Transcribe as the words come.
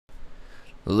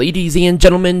Ladies and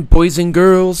gentlemen, boys and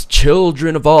girls,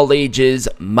 children of all ages,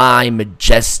 my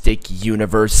majestic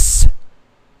universe.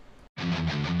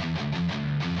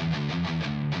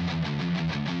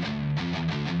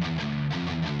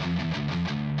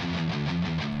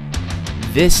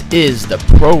 This is the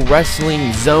Pro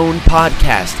Wrestling Zone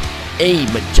podcast, a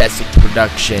majestic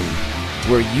production,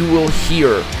 where you will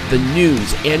hear the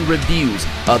news and reviews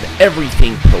of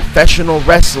everything professional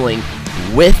wrestling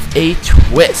with a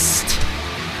twist.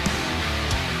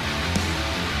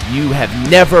 You have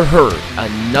never heard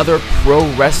another pro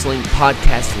wrestling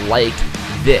podcast like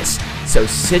this, so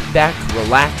sit back,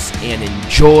 relax, and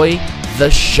enjoy the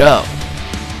show.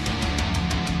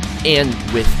 And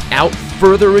without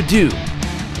further ado,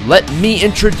 let me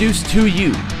introduce to you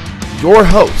your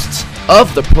hosts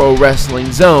of the Pro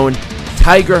Wrestling Zone,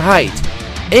 Tiger Height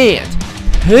and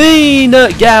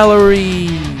Peanut Gallery.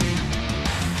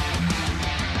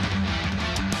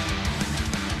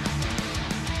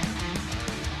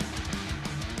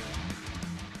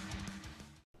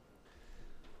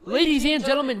 Ladies and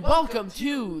gentlemen, welcome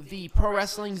to the Pro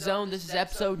Wrestling Zone. This is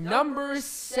episode number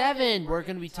 7. We're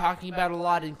going to be talking about a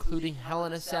lot, including Hell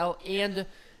in a Cell and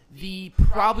the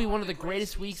probably one of the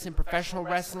greatest weeks in professional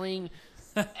wrestling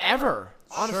ever.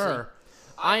 Honestly, Sure.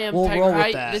 I am We'll Tiger roll with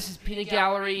Height. that. This is Peanut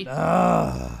Gallery.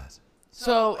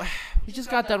 So we just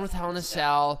got done with Hell in a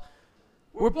Cell.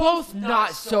 We're both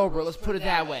not sober. Let's put it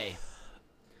that way.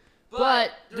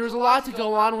 But there's a lot to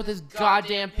go on with this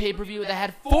goddamn pay-per-view that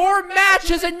had 4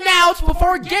 matches announced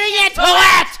before getting into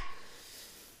it!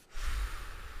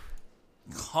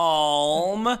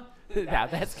 Calm. Now,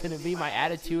 that's going to be my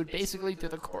attitude basically through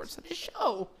the course of the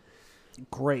show.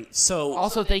 Great. So,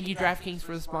 Also, thank you, DraftKings,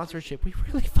 for the sponsorship. We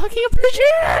really fucking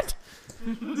appreciate it!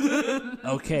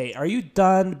 okay, are you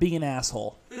done being an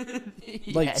asshole?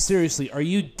 Like, Yes. seriously, are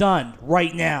you done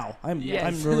right now? I'm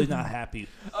Yes. really not happy.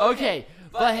 Okay,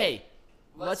 but hey,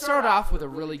 let's start off with a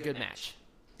really good match.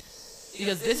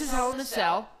 Because this is Hell in a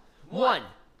Cell. One,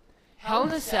 Hell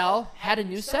in a Cell had a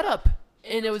new setup,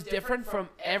 and it was different from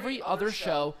every other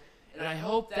show, and I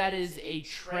hope that is a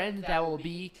trend that will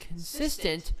be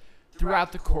consistent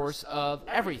throughout the course of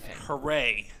everything.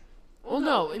 Hooray. Well,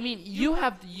 no, I mean,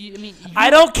 I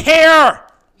don't care!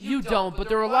 you don't, but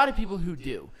there are a lot of people who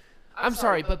do. I'm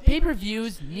sorry, but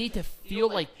pay-per-views need to feel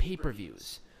like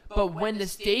pay-per-views. But when the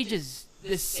stage is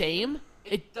the same,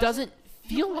 it doesn't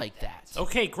feel like that.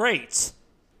 Okay, great.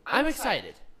 I'm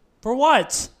excited. For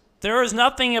what? There is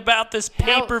nothing about this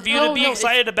pay-per-view No, to be no,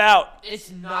 excited about. It's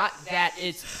not that.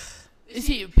 You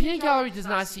see, Peanut Gallery does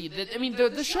not see that. I mean,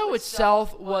 the show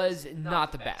itself was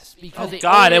not the best because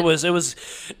It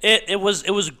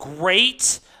was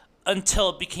great until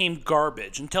it became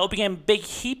garbage, until it became a big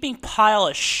heaping pile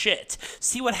of shit.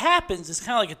 See, what happens is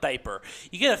kind of like a diaper.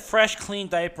 You get a fresh, clean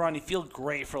diaper on, you feel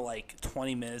great for like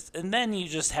 20 minutes, and then you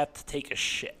just have to take a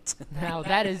shit. Now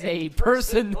that is a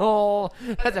personal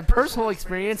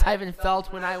experience I haven't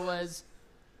felt when I was.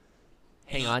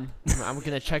 Hang on, I'm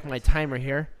gonna check my timer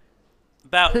here.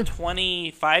 About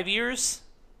 25 years?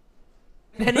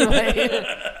 Anyway,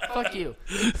 fuck you.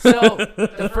 So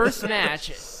the first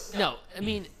match, no, I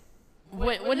mean,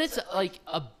 when it's like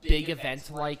a big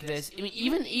event like this, I mean,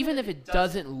 even if it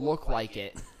doesn't look like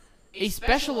it, a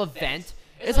special event.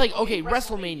 It's like, okay,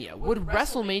 WrestleMania. Would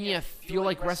WrestleMania feel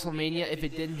like WrestleMania if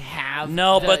it didn't have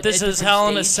But this is Hell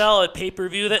in a stage? Cell at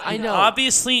pay-per-view that I know.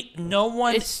 obviously no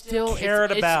one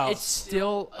cared about. It's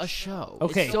still a show.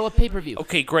 Okay. It's still a pay-per-view.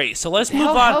 Okay, great. So let's move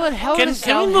Hell on. in a Can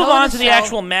Cell- we move Hell in on a to the Cell-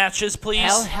 actual matches,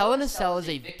 please? Hell in a Cell is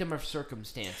a victim of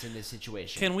circumstance in this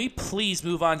situation. Can we please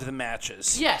move on to the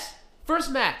matches? Yes. First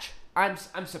match. I'm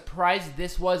surprised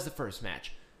this was the first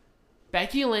match.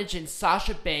 Becky Lynch and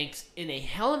Sasha Banks in a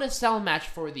Hell in a Cell match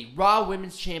for the Raw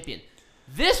Women's Champion.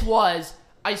 This was,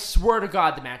 I swear to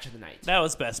God, the match of the night. That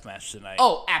was best match tonight.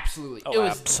 Oh, absolutely. Oh, it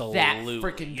was absolutely. that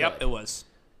freaking good. Yep, it was.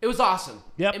 It was awesome.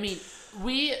 Yep. I mean,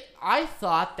 I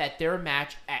thought that their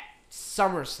match at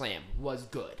SummerSlam was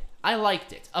good. I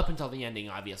liked it, up until the ending,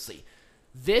 obviously.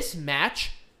 This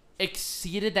match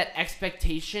exceeded that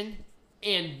expectation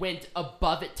and went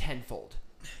above it tenfold.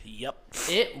 Yep.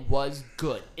 It was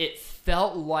good. It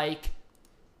felt like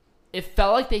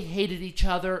they hated each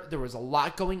other. There was a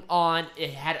lot going on.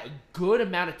 It had a good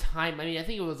amount of time. I mean, I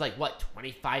think it was like,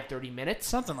 25, 30 minutes?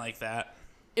 Something like that.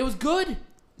 It was good.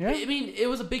 Yeah. I mean, it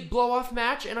was a big blow-off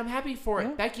match, and I'm happy for it.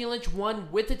 Yeah. Becky Lynch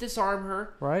won with the disarm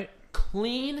her. Right?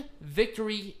 Clean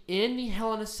victory in the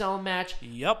Hell in a Cell match.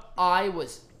 Yep. I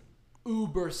was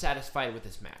uber satisfied with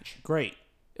this match. Great.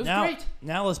 It was great.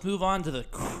 Now let's move on to the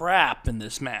crap in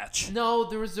this match. No,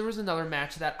 there was another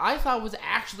match that I thought was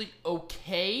actually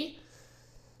okay.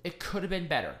 It could have been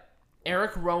better.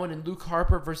 Eric Rowan and Luke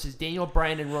Harper versus Daniel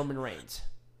Bryan and Roman Reigns.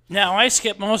 Now, I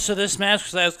skipped most of this match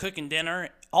because I was cooking dinner.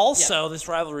 Also, this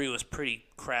rivalry was pretty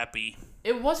crappy.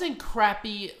 It wasn't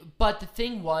crappy, but the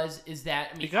thing is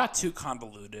that... It got too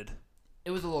convoluted.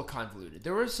 It was a little convoluted.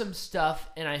 There was some stuff,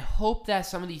 and I hope that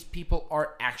some of these people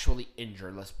are actually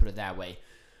injured, let's put it that way.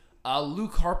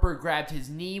 Luke Harper grabbed his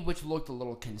knee, which looked a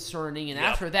little concerning, and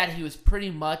after that, he was pretty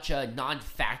much a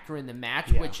non-factor in the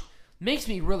match, which makes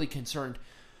me really concerned.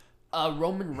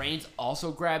 Roman Reigns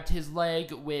also grabbed his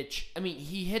leg, which, I mean,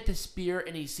 he hit the spear,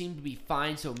 and he seemed to be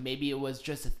fine, so maybe it was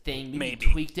just a thing. Maybe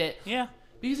he tweaked it. Yeah.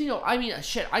 Because, I mean,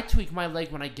 shit, I tweak my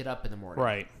leg when I get up in the morning.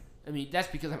 Right. I mean, that's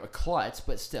because I'm a klutz,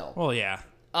 but still. Well, yeah.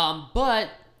 But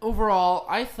overall,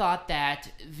 I thought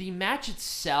that the match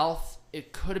itself,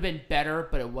 it could have been better,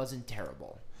 but it wasn't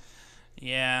terrible.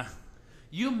 Yeah.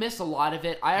 You missed a lot of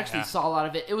it. I actually saw a lot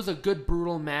of it. It was a good,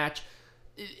 brutal match.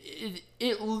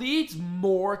 It leads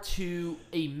more to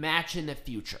a match in the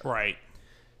future. Right.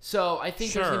 So I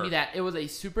think there's going to be that. It was a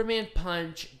Superman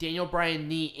punch, Daniel Bryan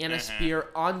knee, and a spear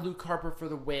on Luke Harper for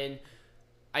the win.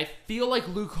 I feel like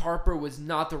Luke Harper was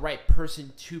not the right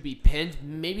person to be pinned.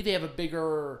 Maybe they have a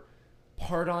bigger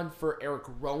part on for Eric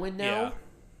Rowan now. Yeah.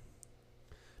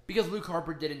 Because Luke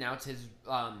Harper did announce his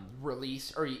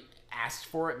release, or he asked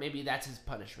for it. Maybe that's his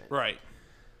punishment. Right.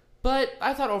 But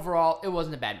I thought overall it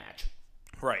wasn't a bad match.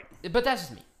 Right. But that's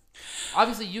just me.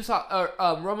 Obviously, you saw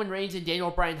Roman Reigns and Daniel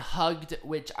Bryan hugged,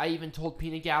 which I even told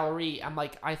Peanut Gallery. I'm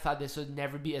like, I thought this would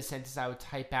never be a sentence I would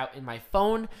type out in my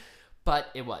phone, but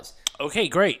it was. Okay,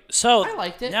 great. So I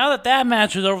liked it. Now that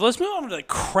match is over, let's move on to the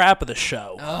crap of the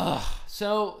show. Ugh.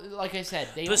 So, like I said,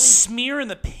 smear in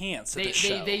the pants of the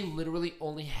show. They literally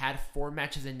only had 4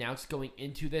 matches announced going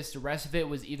into this. The rest of it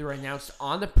was either announced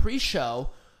on the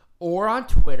pre-show or on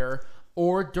Twitter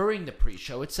or during the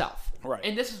pre-show itself. Right.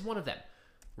 And this is one of them.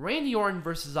 Randy Orton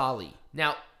versus Ali.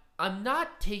 Now, I'm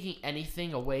not taking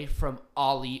anything away from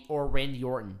Ali or Randy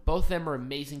Orton. Both of them are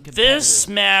amazing competitors. This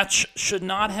match should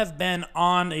not have been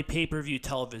on a pay-per-view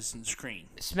television screen.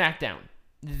 SmackDown.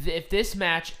 If this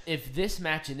match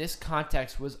in this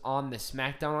context was on the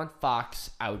SmackDown on Fox,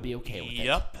 I would be okay with it.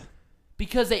 Yep.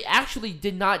 Because they actually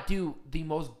did not do the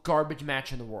most garbage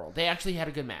match in the world. They actually had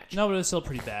a good match. No, but it was still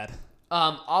pretty bad.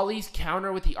 Ali's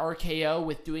counter with the RKO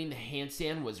with doing the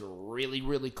handstand was really,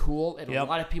 really cool, and a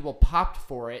lot of people popped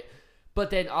for it. But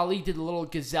then Ali did a little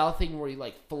gazelle thing where he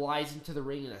flies into the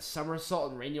ring in a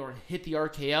somersault, and Randy Orton hit the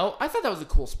RKO. I thought that was a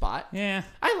cool spot. Yeah,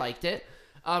 I liked it.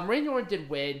 Randy Orton did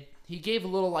win. He gave a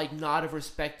little nod of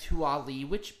respect to Ali,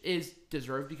 which is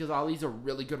deserved because Ali's a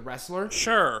really good wrestler.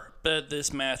 Sure, but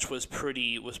this match was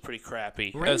pretty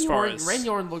crappy. Randy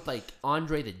Orton looked like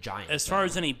Andre the Giant. As far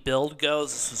as any build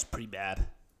goes, this was pretty bad.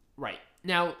 Right.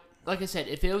 Now, like I said,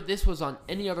 if this was on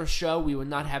any other show, we would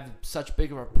not have such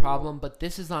big of a problem, but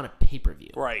this is on a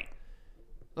pay-per-view. Right.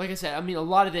 Like I said, I mean, a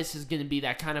lot of this is going to be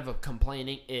that kind of a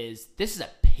complaining is this is a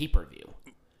pay-per-view.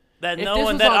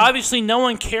 Obviously no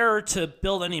one cared to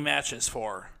build any matches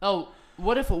for. Oh,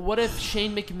 what if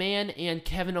Shane McMahon and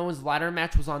Kevin Owens' ladder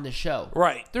match was on the show?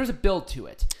 Right. There's a build to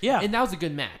it. Yeah. And that was a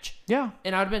good match. Yeah.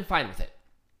 And I would have been fine with it.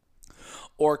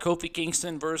 Or Kofi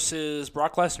Kingston versus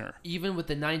Brock Lesnar. Even with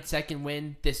the 9-second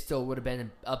win, this still would have been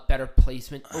a better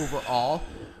placement overall.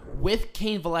 With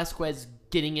Cain Velasquez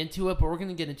getting into it, but we're going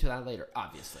to get into that later,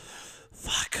 obviously.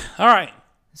 Fuck. All right.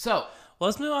 So...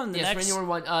 let's move on to the next. Randy Orton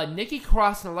won. Nikki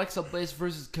Cross and Alexa Bliss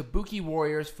versus Kabuki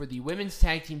Warriors for the Women's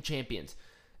Tag Team Champions.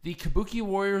 The Kabuki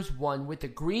Warriors won with the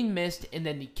green mist and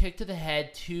then the kick to the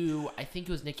head to, I think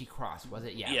it was Nikki Cross, was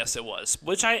it? Yeah. Yes, it was.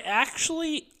 Which I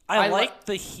like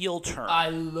the heel turn. I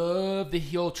love the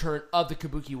heel turn of the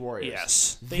Kabuki Warriors.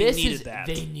 Yes. They needed that.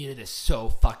 They needed this so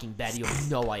fucking bad. You have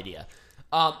no idea.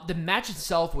 The match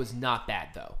itself was not bad,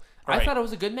 though. Right. I thought it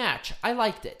was a good match. I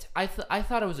liked it. I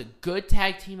thought it was a good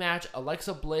tag team match.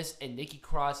 Alexa Bliss and Nikki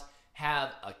Cross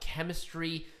have a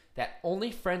chemistry that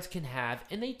only friends can have,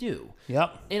 and they do.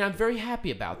 Yep. And I'm very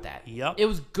happy about that. Yep. It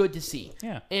was good to see.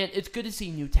 Yeah. And it's good to see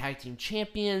new tag team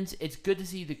champions. It's good to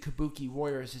see the Kabuki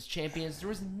Warriors as champions. There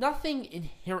was nothing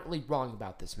inherently wrong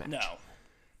about this match.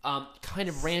 No. Kind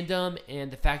of random,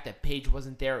 and the fact that Paige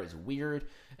wasn't there is weird.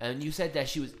 And you said that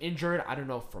she was injured. I don't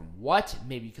know from what.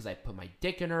 Maybe because I put my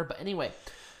dick in her. But anyway.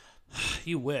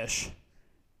 You wish.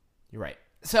 You're right.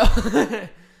 So,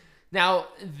 now,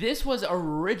 this was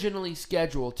originally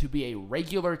scheduled to be a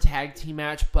regular tag team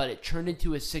match, but it turned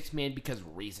into a 6-man because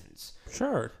of reasons.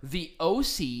 Sure. The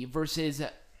OC versus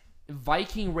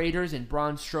Viking Raiders and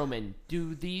Braun Strowman.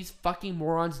 Do these fucking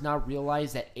morons not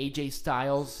realize that AJ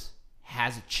Styles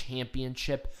has a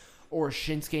championship? Or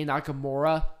Shinsuke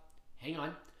Nakamura... hang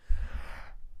on.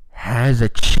 Has a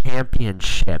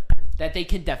championship. that they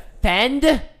can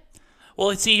defend?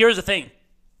 Well, see, here's the thing.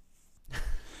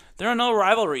 There are no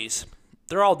rivalries.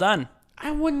 They're all done. I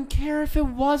wouldn't care if it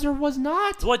was or was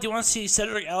not. What, do you want to see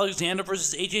Cedric Alexander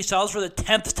versus AJ Styles for the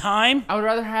 10th time? I would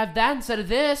rather have that instead of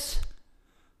this.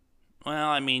 Well,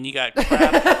 I mean, you got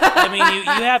crap. I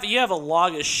mean, you have a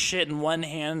log of shit in one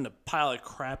hand and a pile of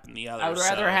crap in the other. I would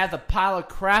rather have the pile of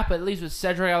crap, at least with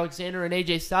Cedric Alexander and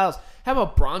AJ Styles. How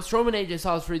about Braun Strowman and AJ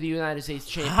Styles for the United States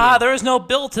Champion? There is no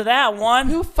build to that one.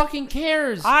 Who fucking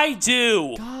cares? I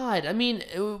do. God, I mean,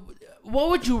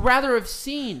 what would you rather have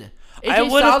seen?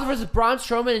 AJ Styles versus Braun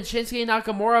Strowman and Shinsuke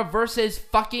Nakamura versus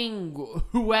fucking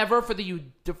whoever for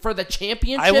the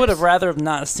championship? I would have rather have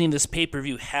not seen this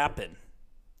pay-per-view happen.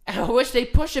 I wish they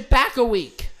push it back a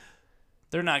week.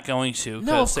 They're not going to,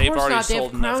 No, of because they've course already not. They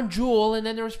sold have Crown enough. Jewel, and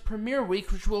then there's Premier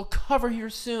Week, which we'll cover here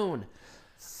soon.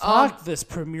 Fuck this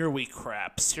Premier Week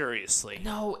crap, seriously.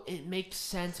 No, it makes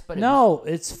sense, but No,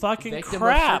 it's fucking victim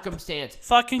crap. of circumstance.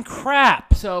 Fucking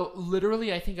crap. So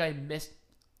literally, I think I missed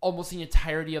almost the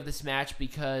entirety of this match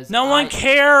because No one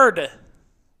cared. It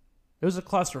was a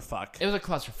clusterfuck. It was a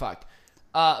clusterfuck.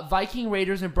 Viking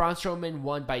Raiders and Braun Strowman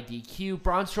won by DQ.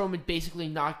 Braun Strowman basically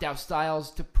knocked out Styles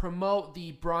to promote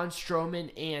the Braun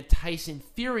Strowman and Tyson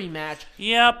Fury match.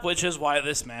 Yep, which is why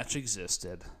this match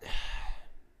existed.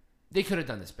 They could have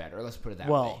done this better. Let's put it that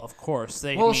way. Well, of course.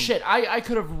 Shit. I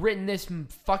could have written this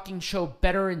fucking show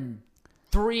better in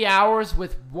 3 hours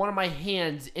with one of my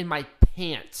hands in my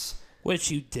pants.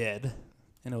 Which you did.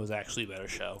 And it was actually a better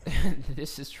show.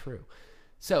 This is true.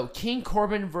 So, King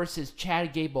Corbin versus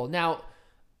Chad Gable. Now,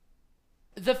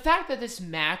 the fact that this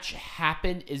match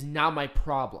happened is not my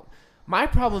problem. My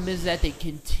problem is that they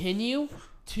continue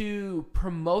to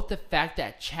promote the fact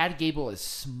that Chad Gable is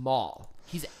small.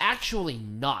 He's actually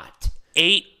not.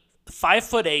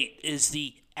 5'8" is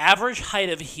the average height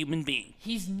of a human being.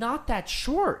 He's not that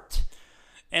short.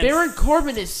 And Baron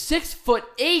Corbin is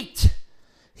 6'8".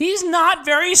 He's not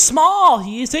very small.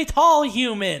 He's a tall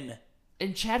human.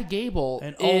 And Chad Gable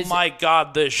and is... oh my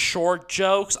god, the short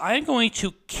jokes. I am going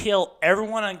to kill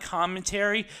everyone on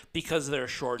commentary because of their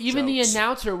short jokes. Even the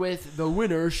announcer with the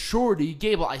winner, Shorty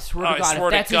Gable. I swear to God,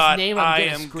 if that's his name,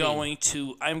 I'm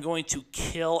going to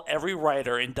kill every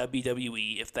writer in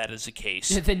WWE if that is the case.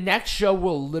 The next show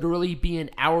will literally be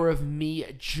an hour of me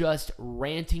just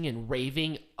ranting and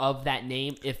raving of that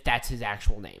name if that's his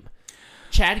actual name.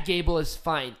 Chad Gable is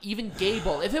fine. Even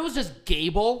Gable. If it was just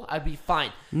Gable, I'd be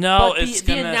fine. No, but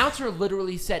the announcer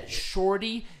literally said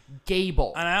Shorty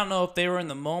Gable. And I don't know if they were in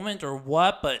the moment or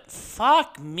what, but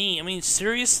fuck me. I mean,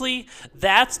 seriously?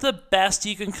 That's the best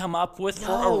you can come up with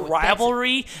for a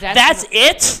rivalry? That's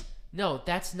it? No,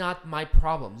 that's not my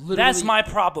problem. Literally, that's my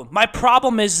problem. My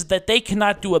problem is that they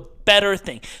cannot do a better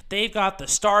thing. They've got the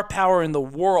star power in the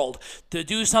world to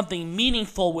do something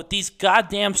meaningful with these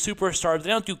goddamn superstars. They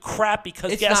don't do crap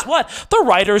because guess what? The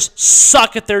writers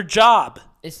suck at their job.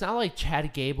 It's not like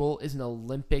Chad Gable is an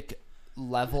Olympic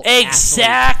level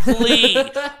exactly.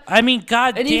 I mean,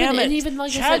 god and damn even, it. And even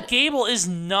like Chad Gable is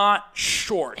not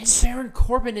short. And Baron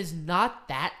Corbin is not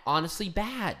that honestly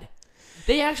bad.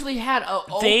 They actually had a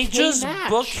They just match.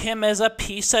 book him as a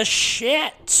piece of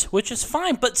shit, which is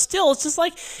fine. But still, it's just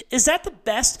like, is that the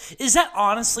best? Is that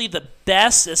honestly the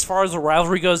best as far as the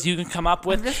rivalry goes you can come up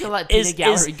with? I'm just gonna let Peanut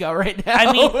Gallery go right now.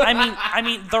 I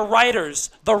mean, the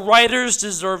writers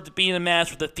deserve to be in a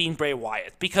match with the Fiend Bray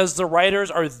Wyatt because the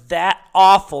writers are that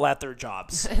awful at their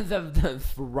jobs. the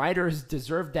writers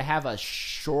deserve to have a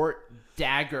short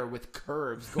dagger with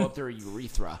curves go up their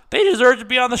urethra. They deserve to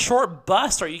be on the short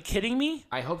bus. Are you kidding me?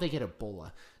 I hope they get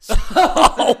Ebola.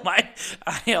 Oh my!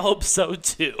 I hope so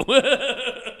too.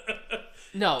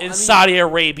 No, in Saudi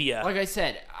Arabia. Like I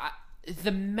said,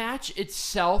 the match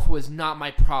itself was not my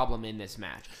problem in this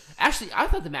match. Actually, I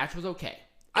thought the match was okay.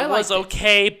 It was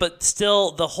okay, but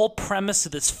still, the whole premise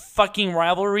of this fucking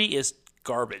rivalry is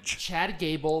garbage. Chad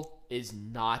Gable is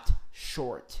not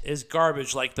short. Is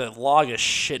garbage, like the log of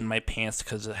shit in my pants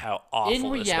because of how awful in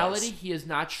reality, this was. He is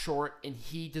not short, and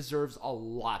he deserves a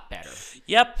lot better.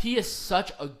 Yep. He is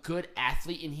such a good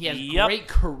athlete, and he has great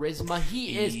charisma.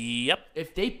 He is. Yep.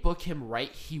 If they book him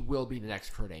right, he will be the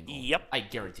next Kurt Angle. Yep. I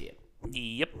guarantee it.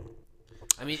 Yep.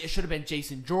 I mean, it should have been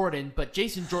Jason Jordan, but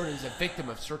Jason Jordan is a victim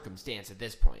of circumstance at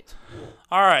this point.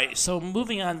 All right, so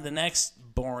moving on to the next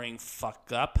boring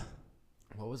fuck up.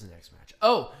 What was the next match?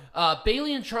 Oh,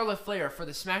 Bayley and Charlotte Flair for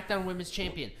the SmackDown Women's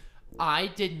Champion. I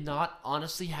did not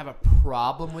honestly have a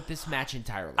problem with this match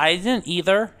entirely. I didn't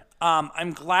either.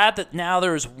 I'm glad that now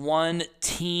there's one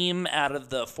team out of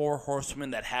the 4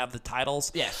 horsewomen that have the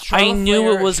titles. Yes, I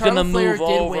knew it was going to move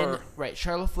over. Right,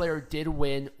 Charlotte Flair did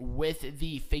win with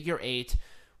the figure 8,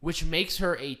 which makes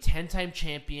her a 10-time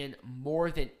champion more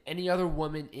than any other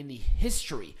woman in the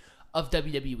history of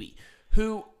WWE.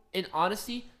 Who, in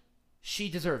honesty, she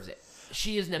deserves it.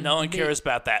 She is an No one cares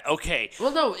about that. Okay.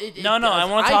 Well, no, no. I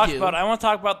want to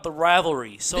talk about the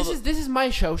rivalry. So this is my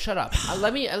show. Shut up.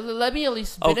 Let me at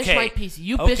least finish my piece.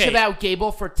 You bitch about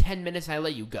Gable for 10 minutes, and I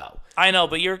let you go. I know,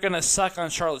 but you're gonna suck on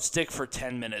Charlotte's dick for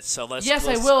 10 minutes. So let's. Yes,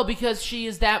 I will, because she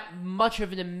is that much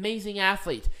of an amazing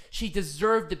athlete. She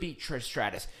deserved to beat Trish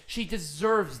Stratus. She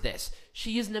deserves this.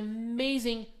 She is an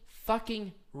amazing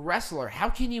fucking wrestler. How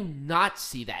can you not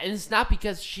see that? And it's not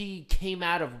because she came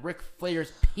out of Ric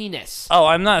Flair's penis. Oh,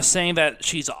 I'm not saying that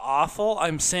she's awful.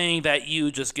 I'm saying that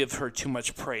you just give her too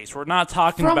much praise. We're not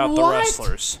talking about the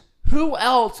wrestlers. Who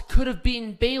else could have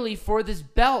beaten Bayley for this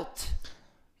belt?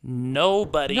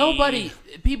 Nobody.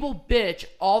 People bitch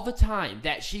all the time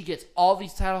that she gets all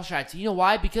these title shots. You know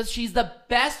why? Because she's the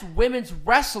best women's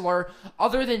wrestler,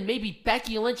 other than maybe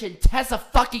Becky Lynch and Tessa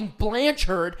fucking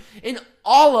Blanchard, in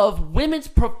all of women's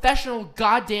professional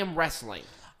goddamn wrestling.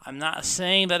 I'm not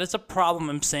saying that it's a problem.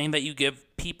 I'm saying that you give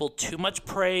people too much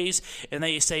praise and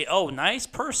that you say, oh, nice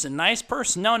person.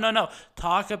 No.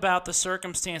 Talk about the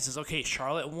circumstances. Okay,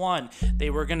 Charlotte won.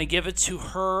 They were going to give it to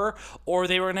her, or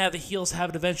they were going to have the heels have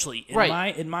it eventually.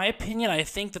 In my opinion, I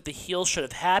think that the heels should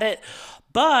have had it,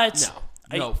 but...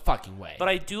 No fucking way. But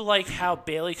I do like how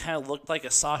Bayley kind of looked like a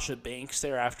Sasha Banks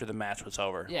there after the match was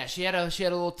over. Yeah, she had a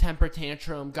little temper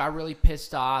tantrum, got really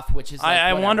pissed off, which is like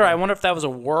I wonder if that was a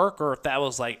work or if that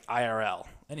was like IRL.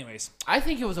 Anyways, I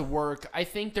think it was a work. I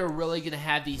think they're really gonna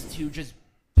have these two just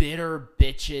bitter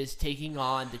bitches taking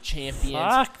on the champions.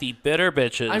 Fuck the bitter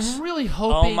bitches. I'm really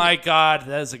hoping. Oh my god,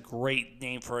 that is a great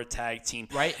name for a tag team.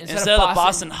 Right? Instead of the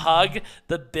Boston Hug,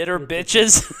 the bitter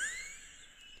bitches.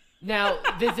 Now,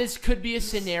 this could be a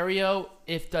scenario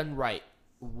if done right.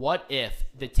 What if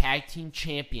the tag team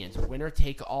champions, winner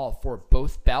take all for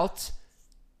both belts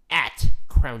at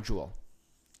Crown Jewel?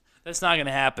 That's not going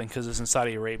to happen because it's in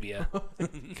Saudi Arabia.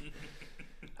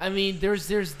 I mean, there's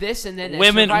this, and then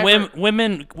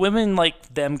women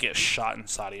like them get shot in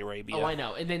Saudi Arabia. Oh, I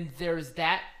know. And then there's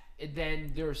that, and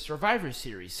then there's Survivor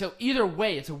Series. So either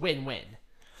way, it's a win-win.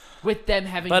 With them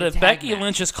having But a if tag Becky match.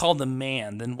 Lynch is called a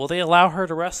man, then will they allow her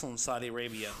to wrestle in Saudi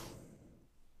Arabia?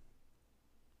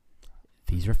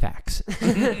 These are facts.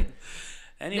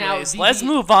 Anyways, let's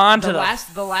move on to the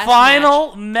last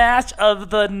final match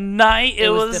of the night. It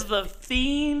was the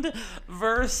Fiend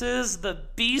versus the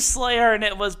Beast Slayer, and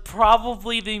it was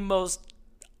probably the most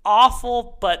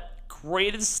awful but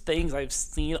greatest things I've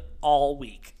seen all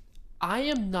week. I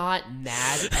am not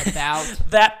mad about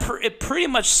that. It pretty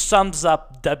much sums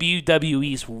up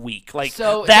WWE's week. Like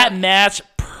so that match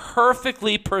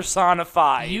perfectly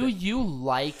personified. You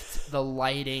liked the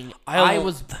lighting. I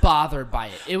was bothered by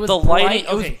it. It was the bright, lighting.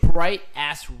 Okay. It was bright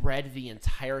ass red the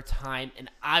entire time, and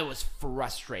I was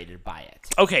frustrated by it.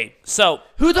 Okay, so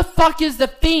who the fuck is the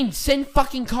Fiend? Sin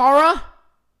fucking Cara?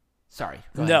 Sorry.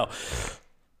 No.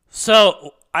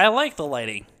 So I like the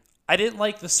lighting. I didn't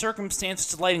like the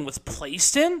circumstances the lighting was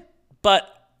placed in,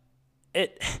 but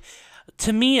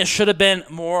to me it should have been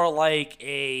more like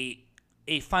a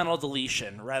final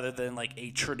deletion rather than like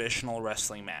a traditional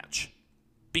wrestling match.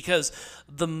 Because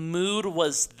the mood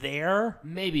was there.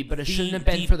 Maybe, but it shouldn't have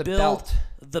been for the belt.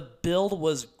 The build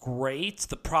was great.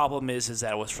 The problem is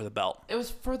that it was for the belt. It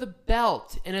was for the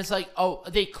belt. And it's like, oh,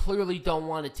 they clearly don't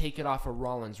want to take it off of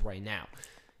Rollins right now.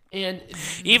 And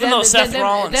even though Seth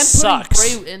Rollins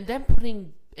sucks. And then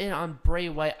putting it on Bray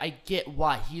Wyatt, I get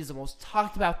why. He's the most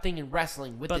talked about thing in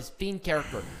wrestling with this Fiend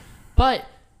character. But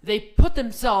they put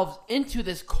themselves into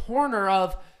this corner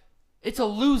of it's a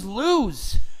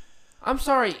lose-lose. I'm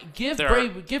sorry. Give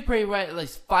Bray Wyatt at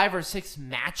least 5 or 6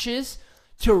 matches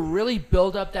to really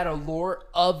build up that allure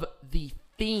of the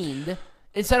Fiend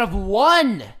instead of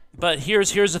 1. But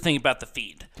here's the thing about the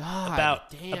Fiend.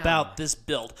 About this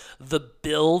build. The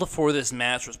build for this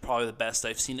match was probably the best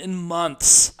I've seen in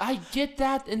months. I get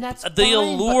that, and that's the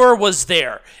allure was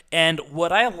there. And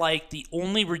what I liked, the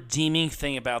only redeeming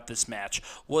thing about this match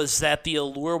was that the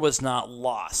allure was not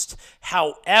lost.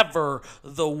 However,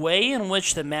 the way in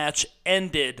which the match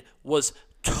ended was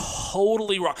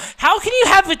totally wrong. How can you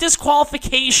have a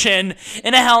disqualification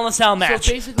in a Hell in a Cell match?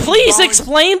 So please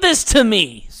explain this to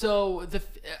me. So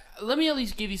let me at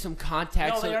least give you some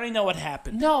context. No, they already know what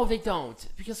happened. No, they don't,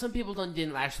 because some people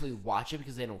didn't actually watch it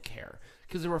because they don't care.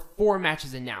 Because there were 4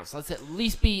 matches announced. Let's at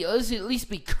least be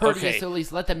courteous to at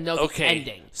least let them know the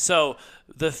ending. So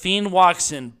the Fiend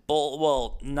walks in.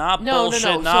 Not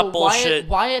bullshit.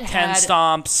 Wyatt 10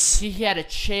 stomps. He had a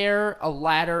chair, a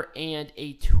ladder, and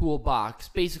a toolbox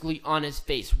basically on his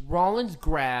face. Rollins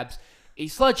grabs a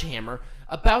sledgehammer,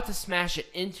 about to smash it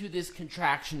into this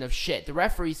contraction of shit. The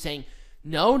referee saying,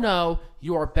 no,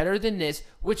 you are better than this,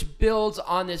 which builds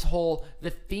on this whole,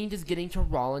 the Fiend is getting to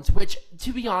Rollins, which,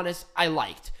 to be honest, I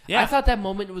liked. Yeah. I thought that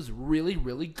moment was really,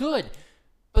 really good.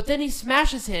 But then he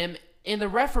smashes him, and the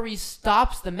referee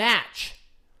stops the match.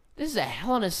 This is a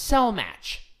Hell in a Cell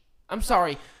match. I'm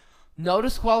sorry. No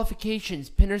disqualifications,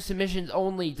 pinner submissions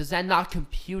only. Does that not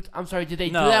compute? I'm sorry, did they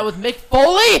do that with Mick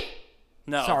Foley?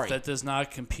 No, sorry. That does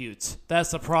not compute.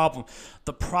 That's the problem.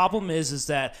 The problem is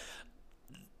that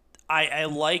I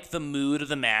like the mood of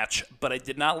the match, but I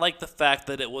did not like the fact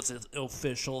that it was an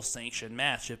official sanctioned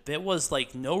match. If it was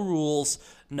like no rules,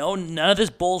 none of this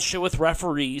bullshit with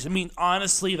referees. I mean,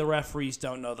 honestly, the referees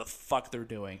don't know the fuck they're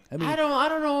doing. I mean, I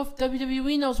don't know if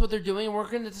WWE knows what they're doing, and we're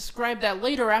going to describe that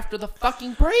later after the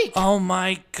fucking break. Oh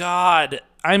my god.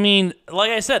 I mean,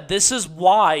 like I said, this is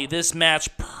why this match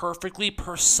perfectly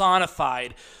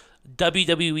personified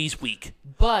WWE's week.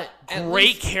 But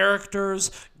Great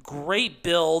characters, great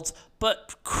builds,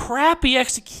 but crappy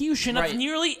execution of Right.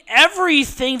 nearly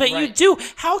everything that you Right. do.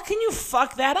 How can you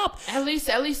fuck that up? At least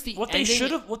the What ending,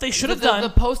 they should have done.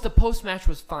 The post match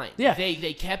was fine. Yeah.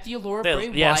 They kept the allure of They-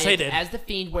 Bray yes, they Wyatt did. as the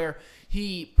Fiend, where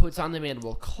he puts on the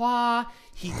mandible claw,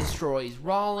 he destroys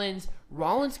Rollins.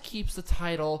 Rollins keeps the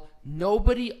title.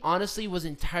 Nobody honestly was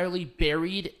entirely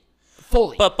buried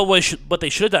fully. But what they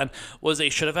should have done was they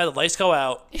should have had the lights go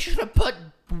out. They should have put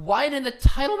Wyatt in the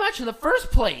title match in the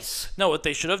first place. No, what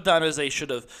they should have done is they should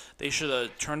have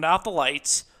turned out the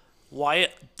lights.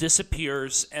 Wyatt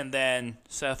disappears, and then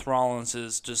Seth Rollins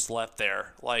is just left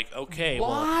there. Like, okay,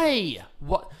 Why?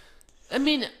 What? I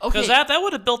mean, okay. because that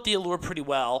would have built the allure pretty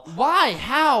well. Why?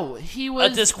 How? He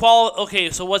was. Okay,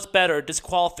 so what's better,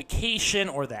 disqualification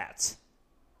or that?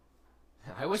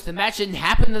 I wish the match didn't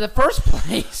happen in the first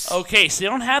place. Okay, so you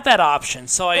don't have that option.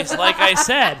 So like I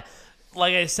said,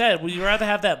 would you rather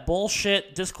have that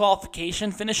bullshit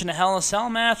disqualification finish in a Hell in a Cell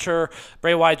match, or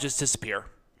Bray Wyatt just disappear?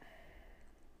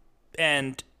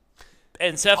 And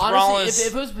Seth Honestly, Rollins.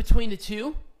 if it was between the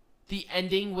two, the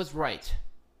ending was right.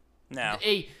 No.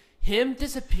 Him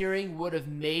disappearing would have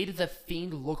made the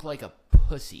Fiend look like a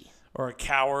pussy. Or a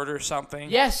coward or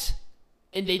something. Yes,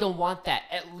 and they don't want that.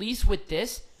 At least with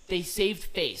this, they saved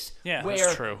face. Yeah, where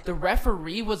that's true. The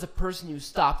referee was the person who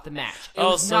stopped the match. It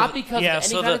was not because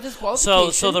of any kind of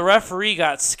disqualification. So the referee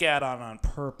got scat on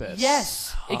purpose.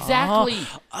 Yes, exactly.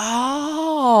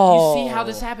 Oh. You see how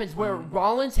this happens, where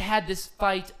Rollins had this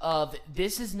fight of,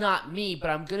 this is not me,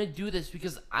 but I'm going to do this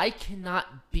because I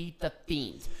cannot beat the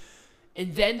Fiend.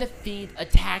 And then the Fiend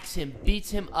attacks him,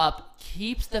 beats him up,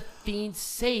 keeps the Fiend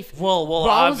safe. Well,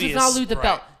 Rollins obvious, does not lose the right.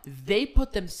 belt. They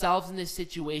put themselves in this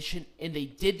situation, and they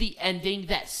did the ending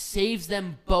that saves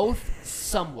them both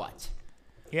somewhat.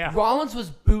 Yeah. Rollins was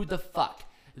booed the fuck.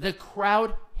 The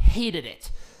crowd hated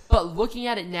it. But looking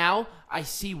at it now, I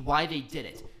see why they did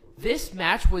it. This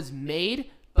match was made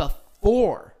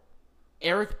before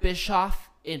Eric Bischoff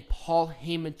and Paul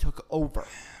Heyman took over.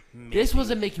 Maybe. This was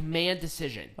a McMahon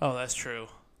decision. Oh, that's true.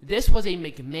 This was a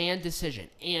McMahon decision.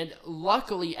 And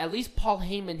luckily, at least Paul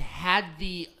Heyman had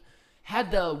the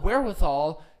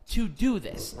wherewithal to do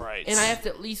this. Right. And I have to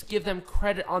at least give them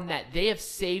credit on that. They have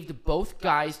saved both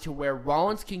guys to where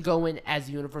Rollins can go in as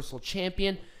the Universal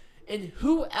Champion. And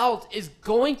who else is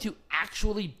going to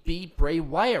actually beat Bray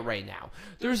Wyatt right now?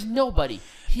 There's nobody.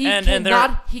 He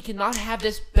cannot have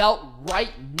this belt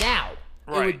right now.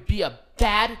 Right. It would be a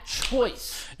bad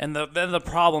choice. And then the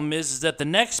problem is that the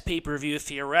next pay-per-view,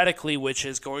 theoretically, which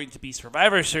is going to be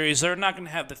Survivor Series, they're not going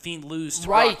to have The Fiend lose to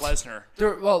Brock Lesnar.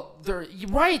 They're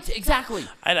right, exactly.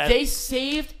 I- They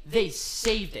saved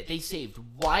it. They saved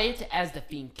Wyatt as the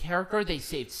Fiend character. They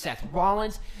saved Seth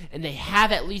Rollins, and they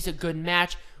have at least a good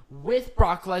match with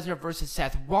Brock Lesnar versus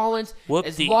Seth Rollins.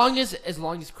 Whoop-dee. As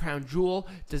long as Crown Jewel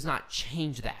does not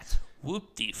change that.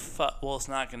 Whoop-de-fuck. Well, it's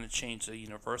not going to change the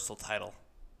Universal title.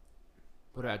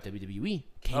 What about WWE?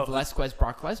 Cain Velasquez,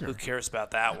 Brock Lesnar. Who cares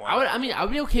about that one? I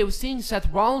would be okay with seeing Seth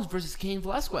Rollins versus Cain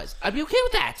Velasquez. I'd be okay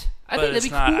with that. I But think that'd it's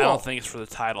be not, cool. I don't think it's for the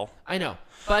title. I know.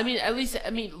 But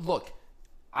look,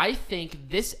 I think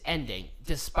this ending,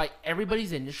 despite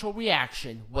everybody's initial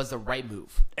reaction, was the right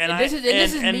move. And this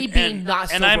is me being not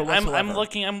sober whatsoever.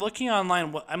 I'm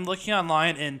looking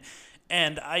online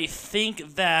and I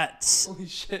think that Holy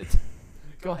shit.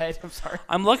 Go ahead, I'm sorry.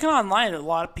 I'm looking online and a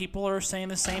lot of people are saying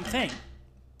the same thing.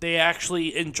 They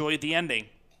actually enjoyed the ending.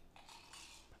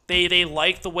 They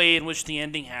liked the way in which the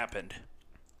ending happened.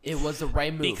 It was the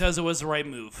right move. Because it was the right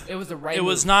move. It was the right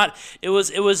move.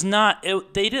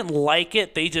 They didn't like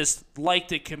it. They just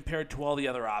liked it compared to all the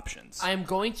other options. I am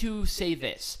going to say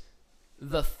this.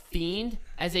 The Fiend,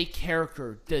 as a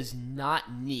character, does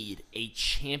not need a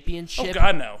championship Oh,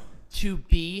 God, no. to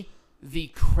be the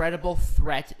credible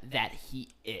threat that he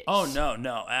is. Oh,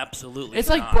 no, absolutely It's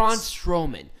not. like Braun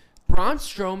Strowman. Braun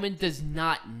Strowman does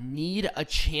not need a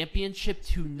championship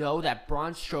to know that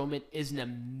Braun Strowman is an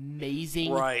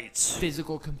amazing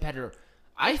physical competitor.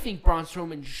 I think Braun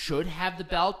Strowman should have the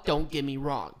belt, don't get me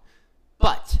wrong.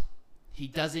 But he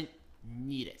doesn't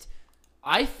need it.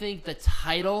 I think the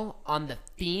title on The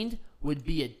Fiend would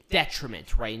be a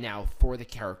detriment right now for the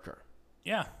character.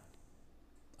 Yeah.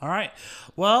 All right.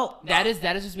 Well, that is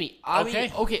just me.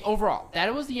 Okay, overall,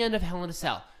 that was the end of Hell in a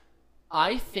Cell.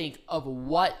 I think of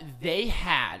what they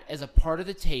had as a part of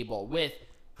the table with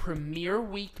Premiere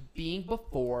Week being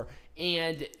before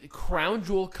and Crown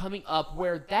Jewel coming up,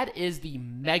 where that is the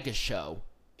mega show.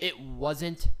 It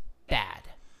wasn't bad.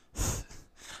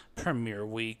 Premiere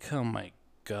Week. Oh my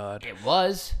God. It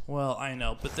was. Well, I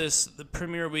know, but the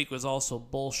Premiere Week was also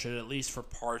bullshit, at least for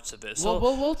parts of it. So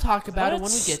we'll talk about it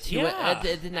when we get to it. At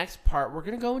the next part, we're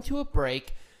gonna go into a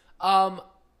break.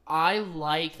 I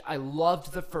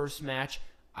loved the first match.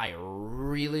 I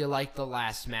really liked the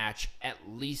last match, at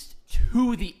least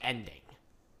to the ending.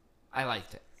 I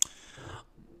liked it.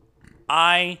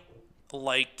 I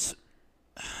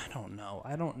don't know.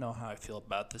 I don't know how I feel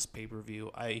about this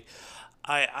pay-per-view. I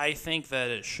think that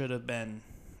it should have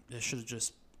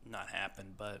just not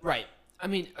happened, but right. I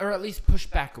mean, or at least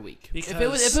pushed back a week. Because if it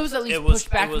was at least pushed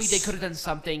back a week, they could have done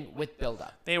something with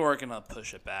build-up. They were gonna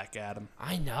push it back, Adam.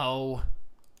 I know.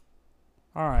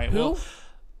 All right. Well,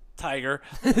 Tiger.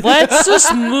 Let's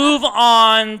just move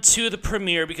on to the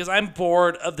premiere because I'm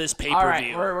bored of this pay-per-view. All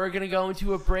right, we're gonna go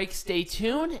into a break. Stay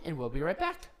tuned, and we'll be right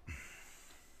back.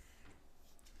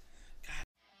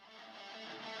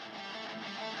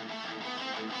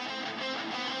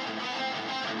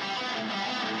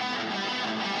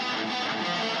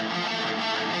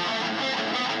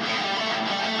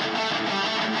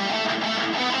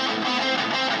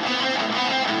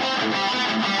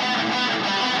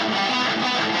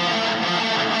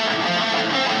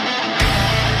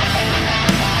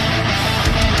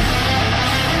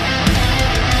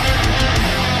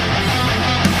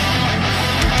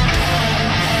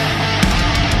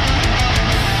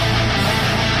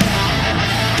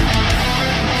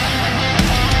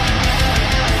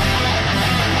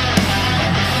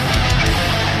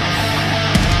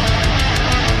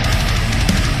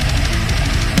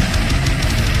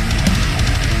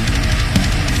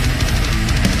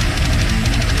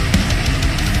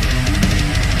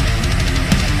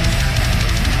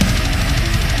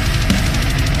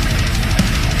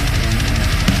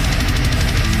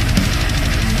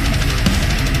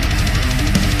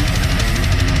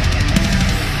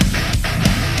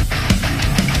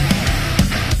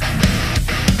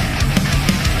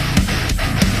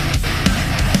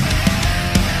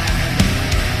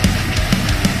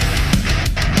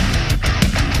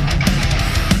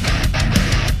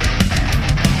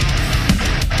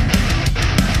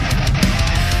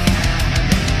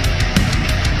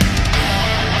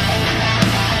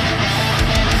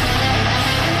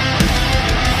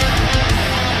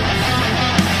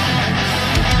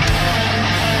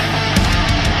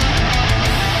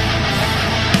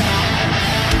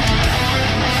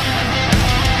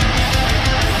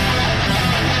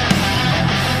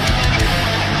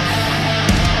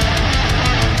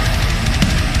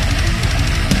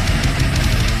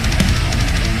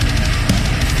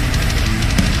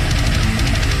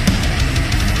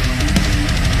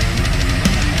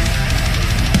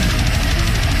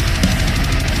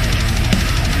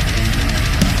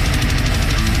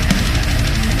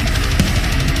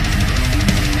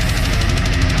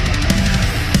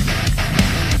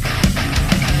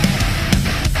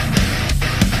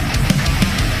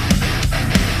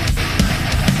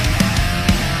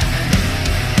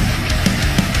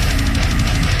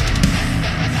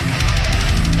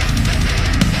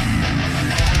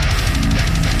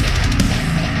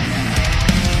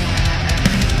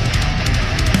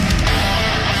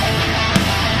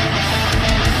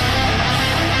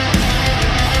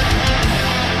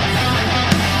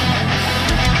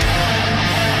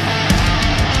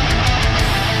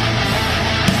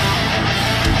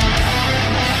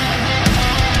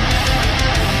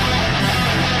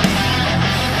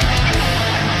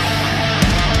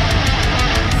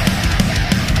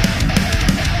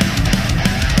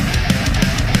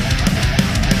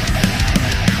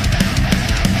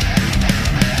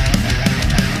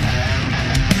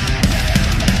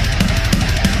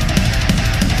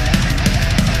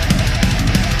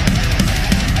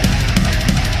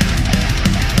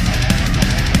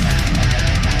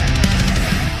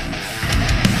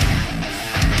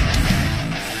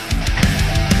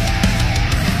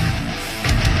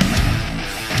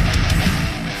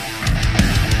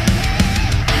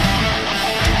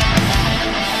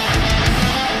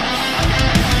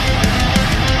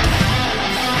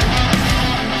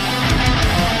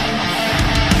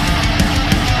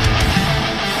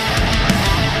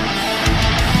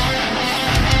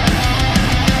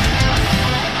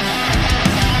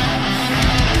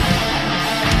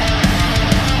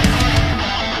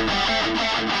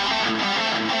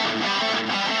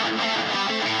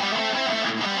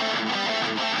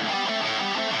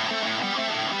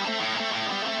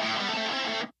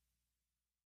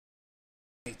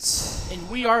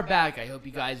 we are back. I hope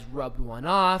you guys rubbed one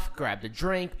off, grabbed a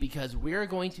drink, because we're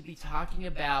going to be talking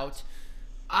about,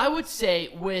 I would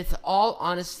say, with all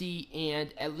honesty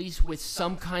and at least with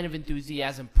some kind of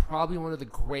enthusiasm, probably one of the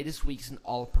greatest weeks in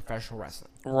all of professional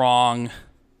wrestling. Wrong.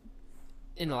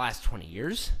 In the last 20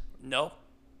 years? Nope.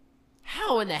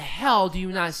 How in the hell do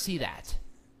you not see that?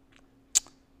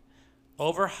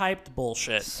 Overhyped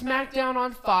bullshit. SmackDown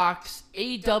on Fox,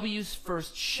 AEW's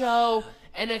first show,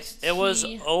 NXT. It was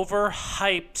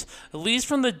overhyped, at least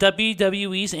from the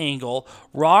WWE's angle.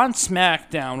 Raw and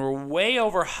SmackDown were way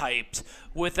overhyped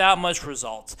without much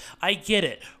results. I get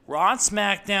it. Raw and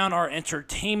SmackDown are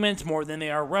entertainment more than they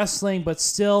are wrestling, but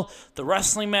still, the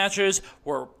wrestling matches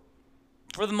were,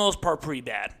 for the most part, pretty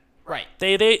bad. Right.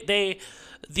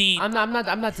 I'm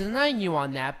not denying you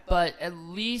on that, but at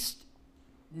least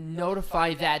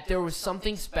notify that there was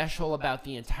something special about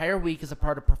the entire week as a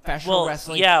part of professional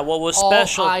wrestling. Yeah, what was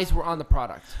special? All eyes were on the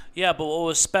product. Yeah, but what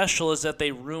was special is that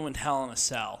they ruined Hell in a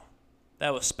Cell.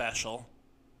 That was special.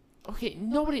 Okay,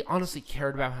 nobody honestly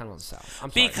cared about Hell in a Cell.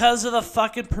 I'm sorry. Because of the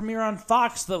fucking premiere on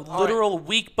Fox the literal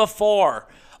week before.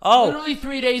 Oh, literally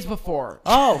 3 days before.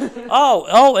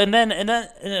 And then in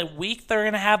a week they're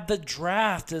gonna have the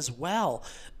draft as well.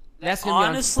 That's going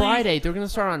to be on Friday. They're going to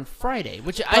start on Friday,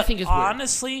 which I think is weird.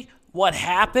 Honestly, what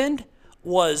happened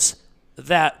was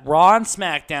that Raw and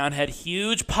SmackDown had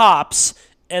huge pops,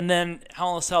 and then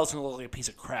Hell in a Cell was going to look like a piece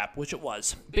of crap, which it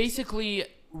was. Basically,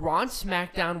 Raw and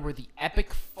SmackDown were the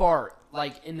epic fart,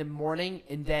 like, in the morning,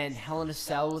 and then Hell in a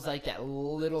Cell was like that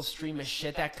little stream of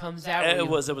shit that comes out. It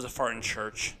was a fart in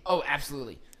church. Oh,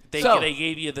 absolutely. They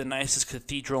gave you the nicest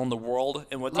cathedral in the world,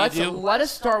 and what they do? Let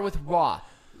us start with Raw.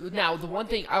 Now, the one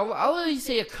thing, I'll only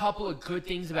say a couple of good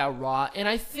things about Raw, and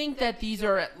I think that these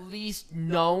are at least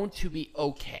known to be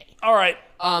okay. All right.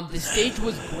 The stage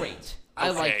was great. I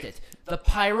liked it. The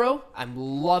pyro, I'm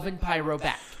loving pyro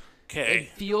back. Okay. It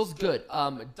feels good.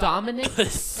 Dominic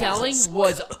selling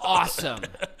was awesome.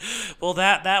 Well,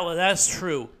 that's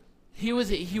true. He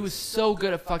was so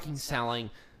good at fucking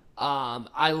selling.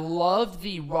 I loved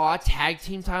the Raw tag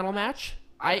team title match.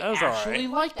 I actually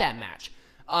liked that match.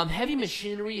 Heavy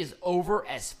Machinery is over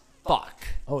as fuck.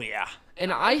 Oh, yeah.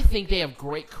 And I think they have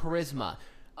great charisma.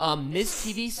 This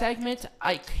TV segment,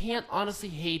 I can't honestly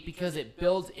hate because it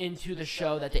builds into the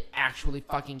show that they actually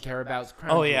fucking care about.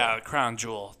 Crown Jewel. Yeah, Crown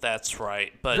Jewel. That's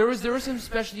right. But there was some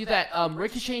specialty that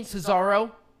Ricochet and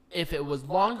Cesaro, if it was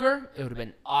longer, it would have been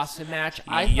an awesome match.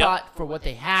 I thought for what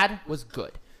they had was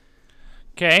good.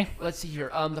 Okay. Let's see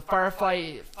here. The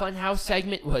Firefly Funhouse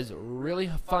segment was really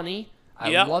funny.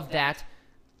 I loved that.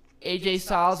 AJ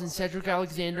Styles and Cedric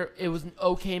Alexander, it was an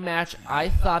okay match. I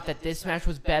thought that this match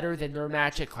was better than their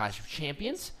match at Clash of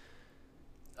Champions.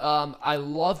 I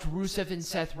loved Rusev and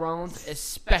Seth Rollins,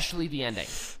 especially the ending.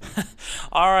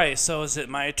 All right, so is it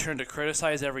my turn to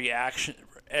criticize every action,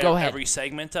 Go ahead. every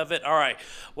segment of it? All right.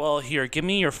 Well, here, give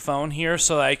me your phone here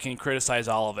so that I can criticize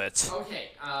all of it.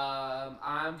 Okay,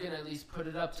 I'm going to at least put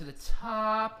it up to the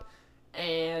top.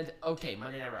 And, okay,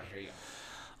 Monday Night Raw, here you go.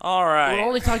 All right. We're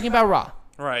only talking about Raw.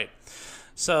 Right.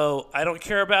 So I don't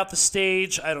care about the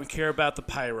stage. I don't care about the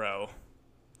pyro.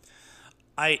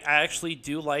 I actually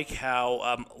do like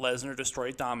how Lesnar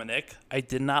destroyed Dominic. I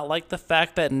did not like the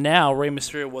fact that now Rey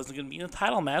Mysterio wasn't going to be in a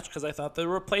title match because I thought the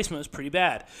replacement was pretty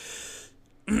bad.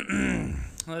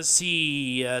 Let's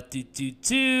see.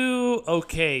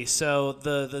 Okay, so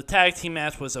the tag team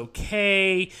match was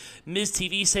okay. Miz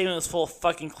TV segment was full of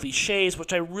fucking cliches,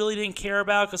 which I really didn't care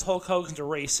about because Hulk Hogan's a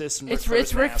racist. And It's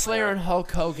Ric Flair and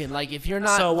Hulk Hogan. Like, if you're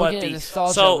not looking at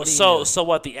nostalgia, so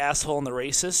what? The asshole and the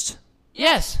racist?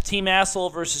 Yes. Team asshole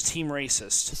versus team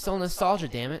racist. It's still nostalgia,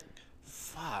 damn it.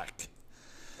 Fuck.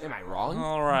 Am I wrong?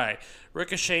 All right.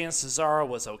 Ricochet and Cesaro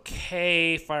was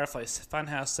okay. Firefly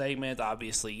Funhouse segment,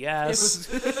 obviously yes.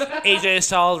 AJ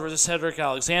Styles versus Cedric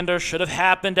Alexander should have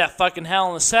happened at fucking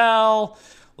Hell in a Cell.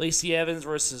 Lacey Evans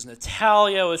versus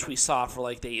Natalya, which we saw for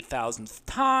like the 8,000th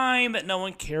time that no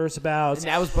one cares about. And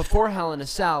that was before Hell in a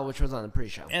Cell, which was on the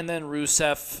pre-show. And then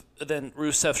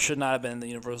Rusev should not have been in the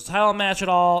Universal title match at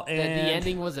all. And the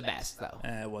ending was the best, though.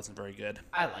 It wasn't very good.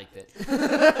 I liked it.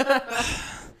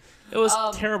 It was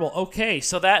terrible. Okay,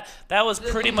 so that was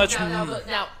pretty much...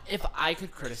 Now, if I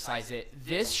could criticize it,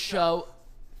 this show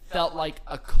felt like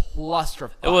a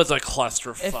clusterfuck. It was a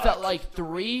clusterfuck. It felt like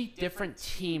 3 different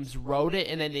teams wrote it,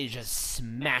 and then they just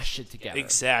smashed it together.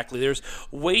 Exactly. There's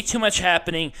way too much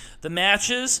happening. The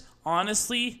matches,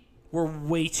 honestly, were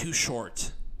way too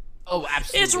short. Oh,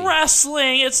 absolutely. It's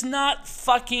wrestling. It's not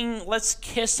fucking let's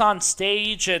kiss on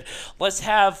stage and let's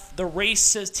have the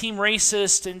team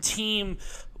racist and team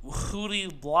hooty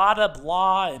blah blah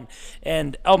blah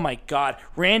and oh my god,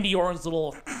 Randy Orton's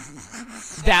little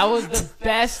That was the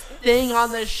best thing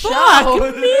on the show.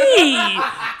 fuck me.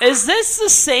 Is this the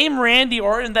same Randy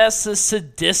Orton that's the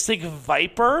sadistic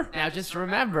viper? Now, just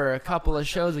remember, a couple of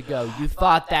shows ago, you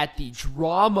thought that the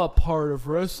drama part of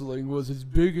wrestling was his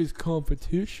biggest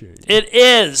competition. It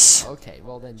is. Okay,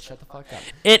 well then, shut the fuck up.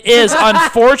 It is.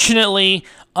 Unfortunately,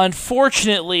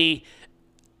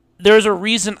 there's a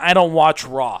reason I don't watch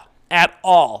Raw at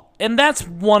all, and that's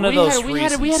one of those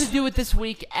reasons. We had to do it this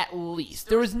week at least.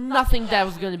 There was nothing that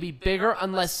was going to be bigger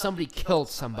unless somebody killed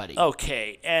somebody.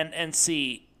 Okay, and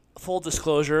see, full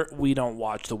disclosure, we don't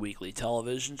watch the weekly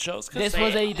television shows. This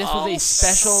was a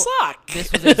special suck. This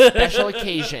was a special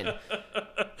occasion,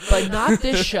 but not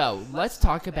this show. Let's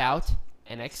talk about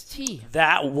NXT.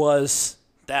 That's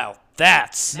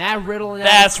Matt Riddle and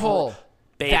that's Adam Cole.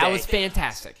 baby. That was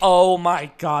fantastic. Oh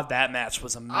my god, that match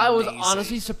was amazing. I was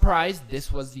honestly surprised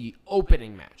this was the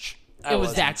opening match. It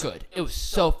was that good. It was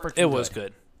so freaking good. It was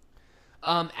good.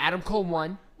 Adam Cole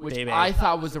won, which Baby. I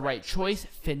thought was the right choice.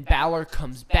 Finn Balor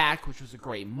comes back, which was a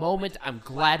great moment. I'm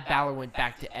glad Balor went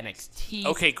back to NXT.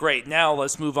 Okay, great. Now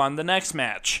let's move on to the next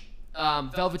match.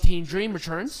 Velveteen Dream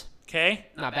returns. Okay?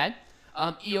 Not bad.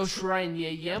 Io Shirai and Ye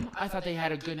Yim. I thought they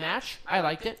had a good match. I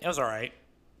liked it. It was alright.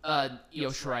 Io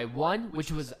Shirai won,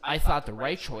 which was, I thought, the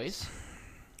right choice.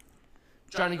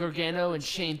 Johnny Gargano and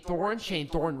Shane Thorne. Shane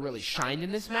Thorne really shined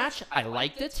in this match. I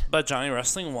liked it. But Johnny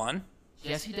Wrestling won.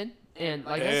 Yes, he did. And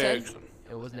like I said,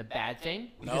 it wasn't a bad thing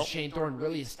because Nope. Shane Thorne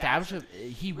really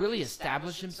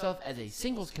established himself as a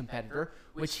singles competitor,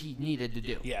 which he needed to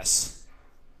do. Yes.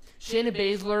 Shayna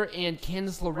Baszler and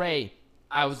Candice LeRae,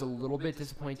 I was a little bit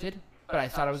disappointed, but I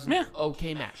thought it was an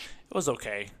okay match. It was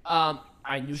okay.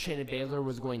 I knew Shayna Baszler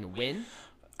was going to win.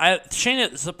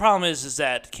 The problem is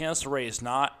that Candice LeRae is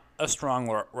not a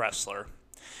strong wrestler.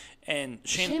 And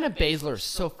Shayna Baszler is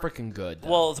so freaking good, though.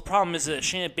 Well, the problem is that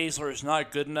Shayna Baszler is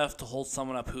not good enough to hold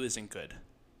someone up who isn't good.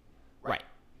 Right.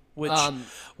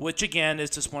 Which again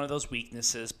is just one of those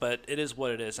weaknesses, but it is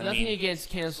what it is. Nothing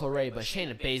against Candice LeRae, but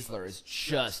Shayna Baszler is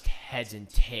just heads and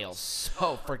tails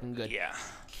so freaking good. Yeah.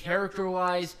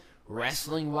 Character-wise,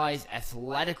 wrestling-wise,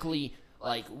 athletically,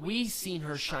 like, we've seen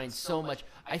her shine so much.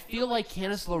 I feel like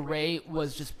Candice LeRae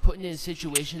was just put in a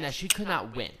situation that she could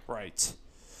not win. Right.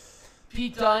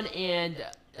 Pete Dunne and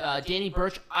Danny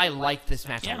Burch, I liked this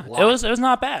match a lot. It was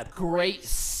not bad. Great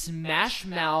smash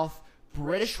mouth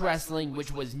British wrestling,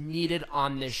 which was needed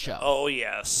on this show. Oh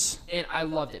yes. And I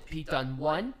loved it. Pete Dunne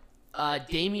won.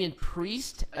 Damian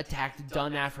Priest attacked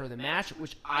Dunne after the match,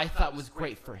 which I thought was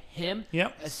great for him.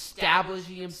 Yep.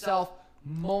 Establishing himself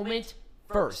moment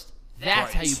first.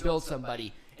 That's how you build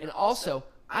somebody. And also,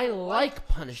 I like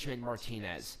Punishment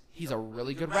Martinez. He's a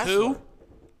really good wrestler. Who?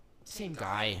 Same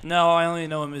guy. No, I only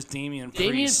know him as Damian Priest.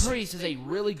 Damian Priest is a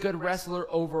really good wrestler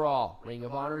overall. Ring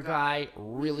of Honor guy,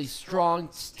 really strong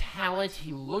talent.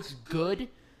 He looks good,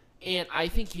 and I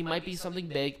think he might be something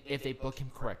big if they book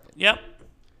him correctly. Yep.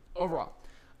 Overall.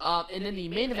 And then the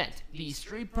main event, the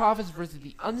Street Profits versus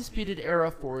the Undisputed Era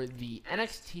for the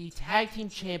NXT Tag Team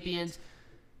Champions.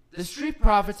 The Street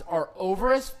Profits are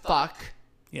over as fuck.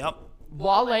 Yep.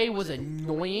 Wale was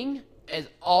annoying as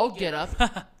all get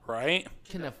up. Right?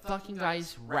 Can the fucking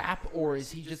guys rap, or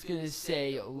is he just gonna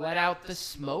say, let out the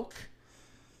smoke?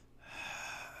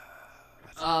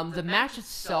 The match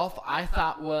itself, I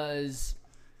thought was...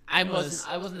 I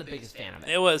wasn't the biggest fan of it.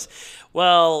 It was,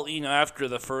 well, after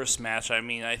the first match,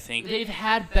 I think... They've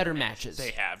had better matches.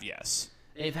 They have, yes.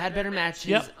 They've had better matches.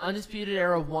 Yep. Undisputed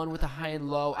Era won with a high and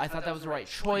low. I thought that was the right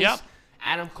choice. Yep.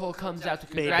 Adam Cole comes out to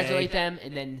congratulate them,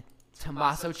 and then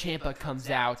Tommaso Ciampa comes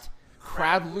out.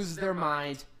 Crowd loses their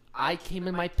mind. I came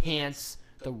in my pants.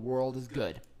 The world is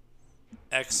good.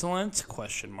 Excellent?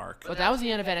 Question mark. But that was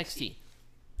the end of NXT.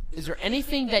 Is there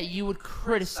anything that you would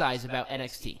criticize about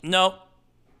NXT? Nope.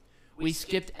 We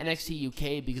skipped NXT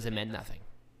UK because it meant nothing.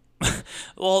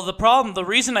 Well, the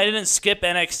reason I didn't skip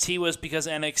NXT was because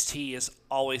NXT has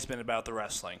always been about the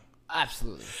wrestling.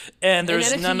 Absolutely. And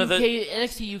there's NXT none of the...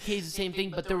 NXT UK is the same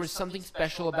thing, but there was something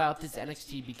special about this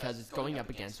NXT because it's going up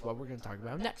against what we're going to talk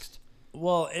about next.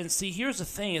 Well, and see, here's the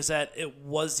thing, is that it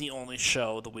was the only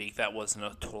show of the week that wasn't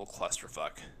a total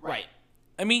clusterfuck. Right.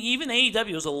 I mean, even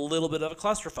AEW was a little bit of a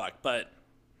clusterfuck, but...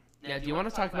 Now, do you want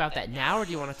to talk about that now, or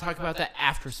do you want to talk about that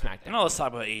after SmackDown? No, let's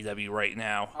talk about AEW right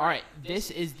now. All right,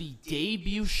 this is the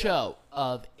debut show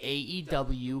of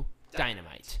AEW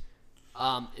Dynamite.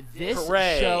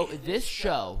 This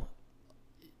show,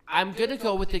 I'm going to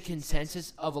go with the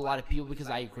consensus of a lot of people because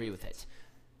I agree with it.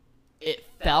 It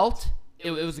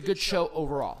was a good show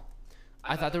overall.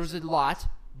 I thought there was a lot,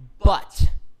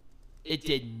 but It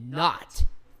did not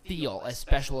feel as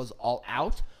special as All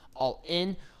Out, All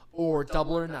In, or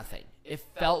Double or Nothing. It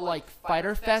felt like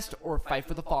Fyter Fest or Fight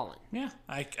for the Fallen. Yeah,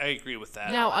 I agree with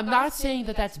that. Now, I'm not saying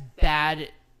that that's bad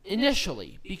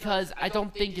initially, because I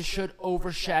don't think it should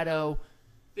overshadow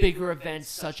bigger events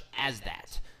such as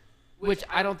that, which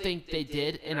I don't think they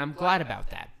did, and I'm glad about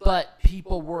that. But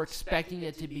people were expecting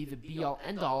it to be the be-all,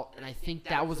 end-all, and I think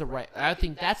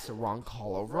that's the wrong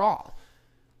call overall.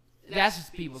 That's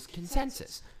just people's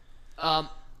consensus.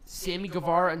 Sammy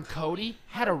Guevara and Cody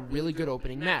had a really good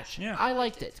opening match. Yeah. I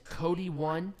liked it. Cody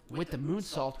won with the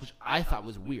moonsault, which I thought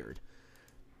was weird.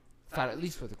 Thought at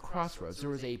least for the Crossroads, there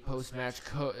was a post-match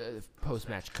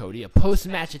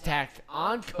attack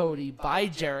on Cody by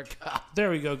Jericho. There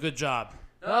we go. Good job.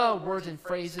 Oh, words and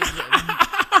phrases.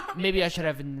 Maybe I should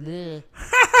have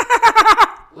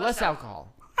less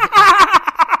alcohol.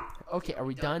 Okay, are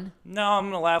we done? No, I'm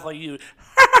going to laugh like you.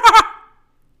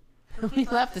 We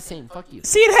laugh the same. Fuck you.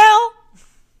 See it, hell?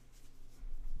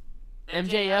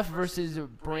 MJF versus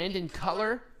Brandon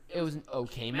Cutler. It was an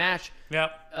okay match.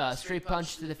 Yep. Straight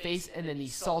punch to the face, and then the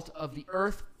salt of the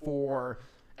earth for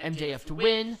MJF to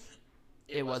win.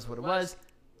 It was what it was.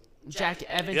 Jack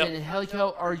Evans and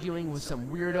Angelico arguing with some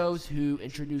weirdos who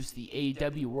introduced the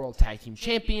AEW World Tag Team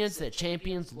Champions. The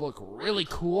champions look really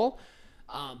cool,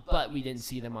 but we didn't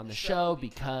see them on the show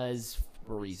because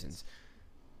for reasons.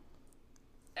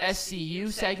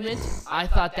 SCU segment, I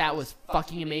thought that was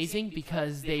fucking amazing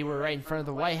because they were right in front of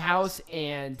the White House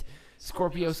and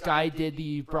Scorpio Sky did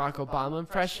the Barack Obama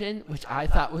impression, which I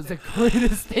thought was the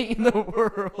greatest thing in the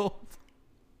world.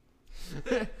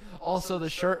 Also, the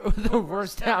shirt was the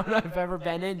worst town I've ever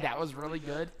been in. That was really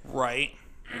good. Right.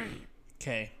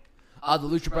 Okay. The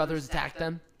Lucha Brothers attacked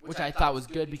them, which I thought was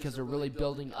good because they're really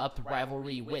building up the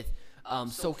rivalry with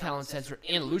SoCal and Censor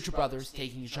and Lucha Brothers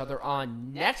taking each other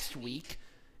on next week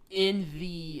in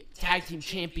the Tag Team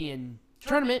Champion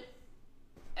tournament.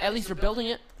 At least they're building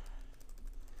it.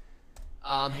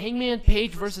 Hangman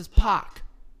Page versus Pac.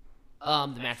 The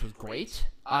match was great,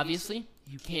 obviously.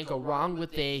 You can't go wrong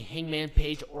with a Hangman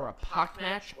Page or a Pac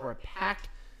match or a Pac.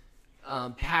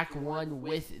 Pac won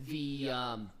with the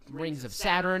Rings of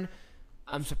Saturn.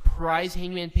 I'm surprised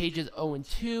Hangman Page is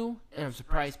 0-2, and I'm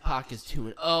surprised Pac is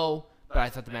 2-0, but I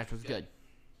thought the match was good.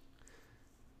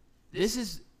 This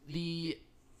is the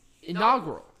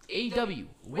inaugural AEW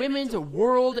Women's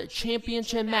World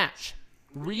Championship match.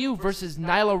 Ryu versus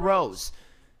Nyla Rose.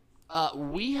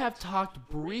 We have talked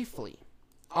briefly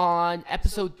on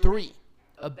episode 3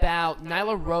 about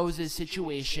Nyla Rose's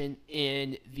situation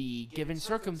in the given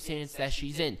circumstance that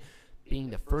she's in,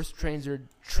 being the first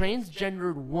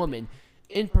transgendered woman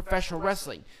in professional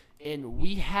wrestling. And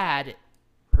we had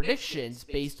predictions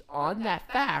based on that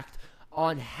fact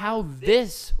on how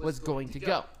this was going to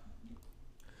go.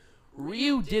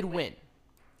 Ryu did win.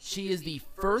 She is the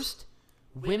first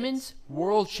women's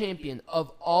world champion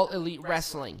of All Elite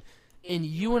Wrestling. And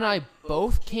you and I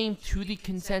both came to the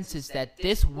consensus that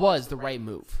this was the right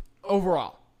move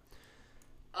overall.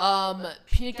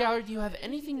 Peanut Gallery, do you have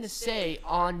anything to say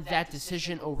on that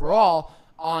decision overall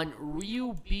on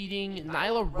Ryu beating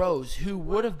Nyla Rose, who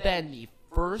would have been the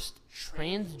first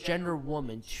transgender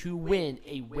woman to win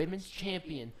a women's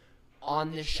champion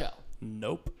on this show?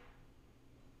 Nope.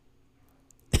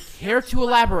 Care to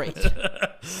elaborate?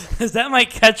 Is that my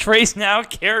catchphrase now?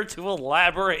 Care to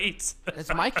elaborate?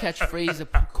 That's my catchphrase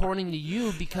according to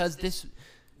you, because this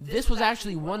was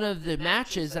actually one of the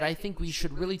matches that I think we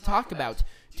should really talk about.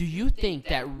 Do you think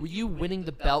that Ryu winning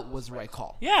the belt was the right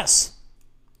call? Yes.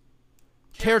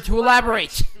 Care to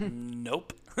elaborate?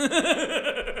 Nope.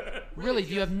 Really,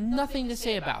 do you have nothing to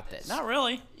say about this? Not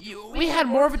really. We had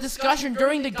more of a discussion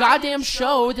during the goddamn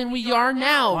show than we are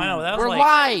now. I know, We're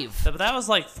live. But that was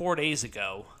like 4 days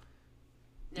ago.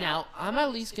 Now, I'm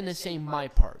at least going to say my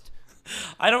part.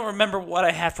 I don't remember what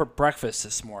I had for breakfast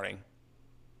this morning.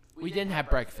 We didn't have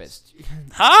breakfast.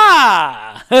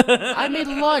 Ha! I made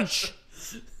lunch.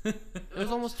 It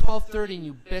was almost 12:30 and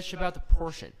you bitch about the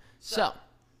portion. So.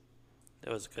 It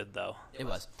was good, though. It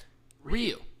was.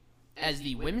 Ryu, as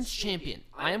the women's champion,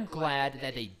 I am glad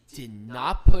that they did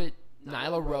not put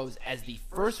Nyla Rose as the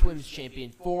first women's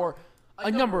champion for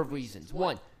a number of reasons.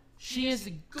 One, she is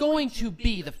going to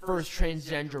be the first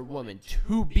transgender woman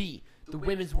to be the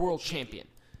women's world champion.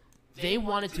 They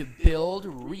wanted to build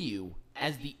Ryu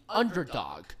as the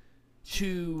underdog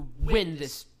to win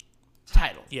this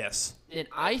title. Yes. And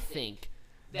I think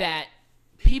that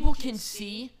people can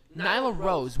see Nyla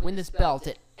Rose win this belt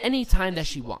at any time that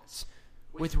she wants.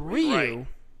 With Ryu, right.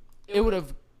 It would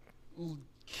have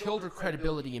killed her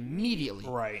credibility immediately.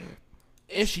 Right.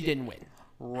 If she didn't win.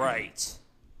 Right.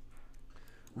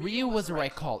 Ryu was the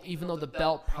right call, even though the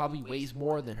belt probably weighs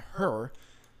more than her.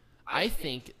 I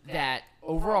think that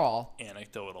overall,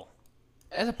 anecdotal,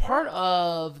 as a part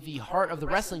of the heart of the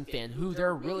wrestling fan, who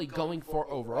they're really going for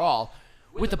overall,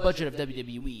 with the budget of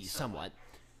WWE somewhat,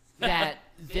 that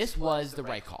this was the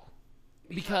right call.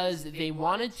 Because they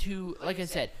wanted to, like I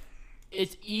said,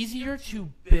 it's easier to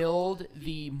build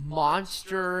the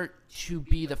monster to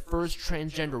be the first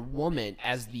transgender woman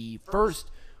as the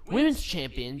first women's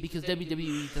champion, because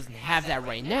WWE doesn't have that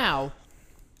right now,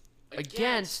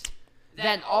 against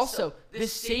then also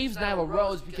this saves Nyla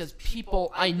Rose, because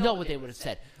people, I know what they would have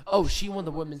said. Oh, she won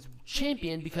the women's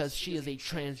champion because she is a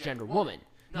transgender woman.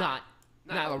 Not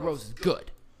Nyla Rose is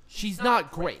good. She's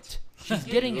not great. She's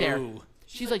getting there.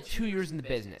 She's like 2 years in the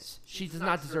business. She does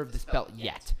not deserve this belt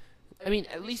yet. I mean,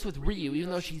 at least with Ryu,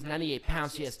 even though she's 98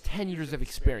 pounds, she has 10 years of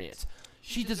experience.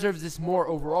 She deserves this more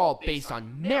overall based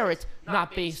on merit,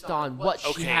 not based on what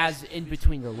she has in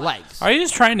between her legs. Are you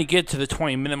just trying to get to the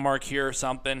 20-minute mark here or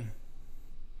something?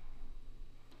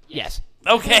 Yes.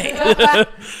 Okay.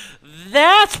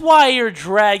 That's why you're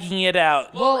dragging it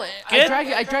out. Well, I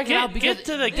drag it out because get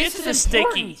to the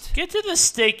sticky. Get to the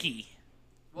sticky.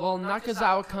 Well,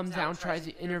 Nakazawa comes down, tries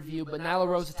to interview, but Nyla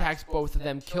Rose attacks both of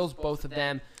them, kills both of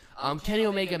them. Kenny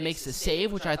Omega makes the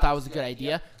save, which I thought was a good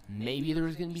idea. Maybe there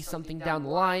was going to be something down the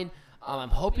line. I'm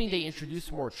hoping they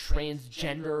introduce more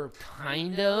transgender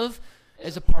kind of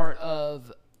as a part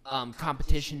of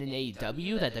competition in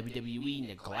AEW that WWE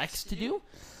neglects to do.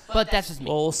 But that's just me.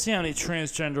 Well, we'll see how many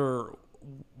transgender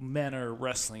men are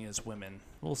wrestling as women.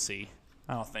 We'll see.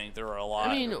 I don't think there are a lot.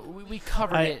 I mean, we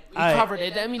covered it. We covered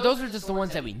it. I mean, those are just the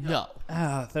ones that we know.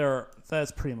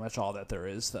 That's pretty much all that there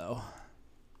is, though.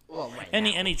 Well, right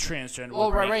any now. transgender.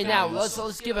 Well, right now,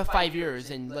 let's give it 5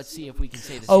 years and let's see if we can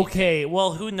say the same. Okay,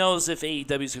 well, who knows if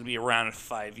AEW is going to be around in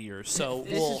 5 years? So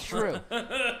this is true.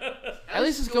 At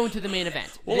least let's go into the main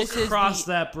event. We'll cross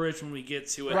that bridge when we get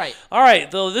to it. Right. All right,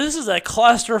 though. This is a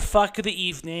clusterfuck of the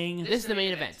evening. This is the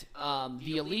main event.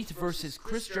 The Elite versus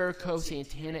Chris Jericho,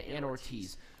 Santana, and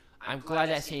Ortiz. I'm glad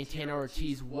that Santana and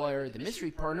Ortiz were the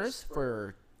mystery partners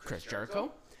for Chris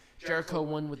Jericho. Jericho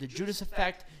won with the Judas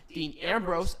effect. Dean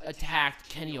Ambrose attacked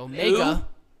Kenny Omega. Who?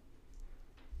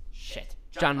 Shit.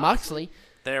 John Moxley.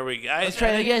 There we go. Let's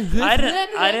try it again.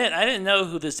 I didn't know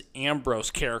who this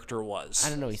Ambrose character was. I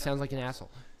don't know. He sounds like an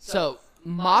asshole. So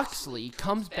Moxley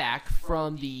comes back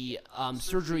from the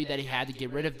surgery that he had to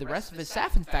get rid of the rest of his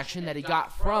staph infection that he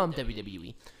got from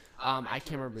WWE. I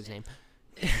can't remember his name.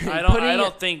 I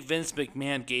don't think Vince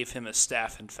McMahon gave him a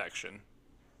staph infection.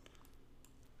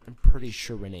 I'm pretty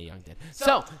sure Renee Young did.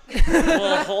 So,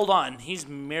 well, hold on. He's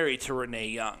married to Renee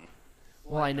Young.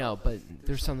 Well, I know, but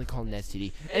there's something called an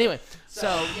STD. Anyway,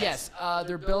 so yes,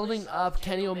 they're building up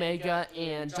Kenny Omega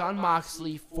and John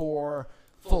Moxley for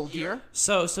Full Gear.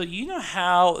 So you know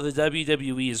how the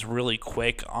WWE is really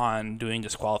quick on doing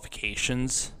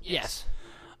disqualifications? Yes.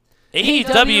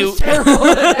 AEW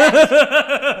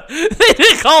they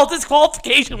didn't call it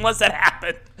disqualification once that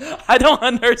happened. I don't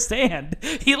understand.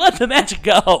 He let the match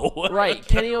go. Right.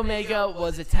 Kenny Omega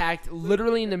was attacked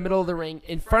literally in the middle of the ring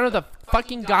in front of the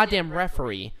fucking goddamn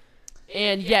referee,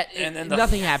 and yet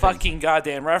nothing happened. Fucking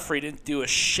goddamn referee didn't do a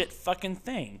shit fucking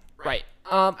thing. Right.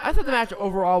 I thought the match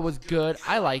overall was good.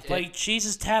 I liked it. Like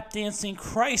Jesus tap dancing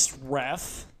Christ,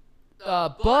 ref.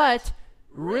 But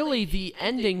really, the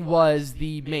ending was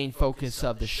the main focus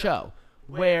of the show,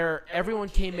 where everyone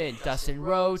came in. Dustin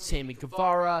Rhodes, Sammy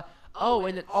Guevara. Oh,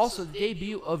 and then also the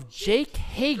debut of Jake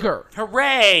Hager.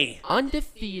 Hooray!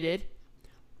 Undefeated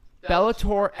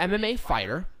Bellator MMA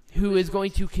fighter who is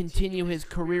going to continue his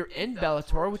career in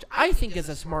Bellator, which I think is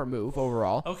a smart move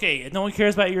overall. Okay, no one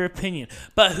cares about your opinion.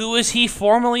 But who is he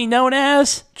formerly known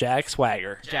as? Jack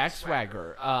Swagger. Jack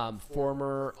Swagger,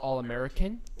 former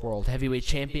All-American, World Heavyweight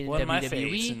Champion in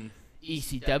WWE,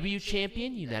 ECW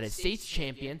Champion, United States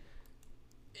Champion.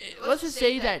 Let's just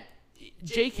say that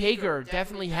Jake Hager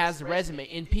definitely has the resume,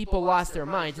 and people lost their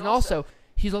minds. And also,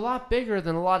 he's a lot bigger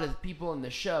than a lot of the people in the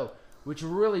show, which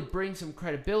really brings some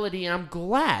credibility, and I'm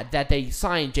glad that they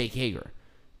signed Jake Hager.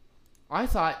 I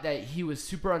thought that he was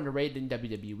super underrated in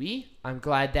WWE. I'm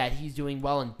glad that he's doing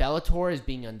well in Bellator as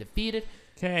being undefeated.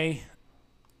 Okay.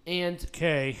 And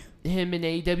him in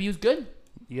AEW is good.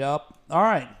 Yup. All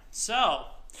right. So,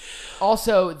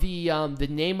 also, the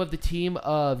name of the team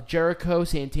of Jericho,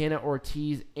 Santana,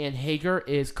 Ortiz, and Hager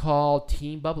is called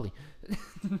Team Bubbly.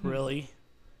 Really?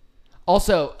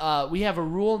 Also, we have a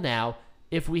rule now.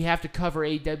 If we have to cover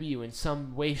AEW in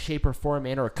some way, shape, or form,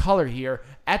 and or color here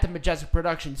at the Majestic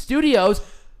Production Studios,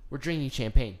 we're drinking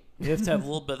champagne. We have to have a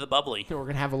little bit of the bubbly. We're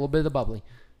going to have a little bit of the bubbly.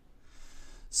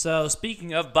 So,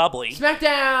 speaking of bubbly.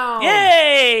 SmackDown!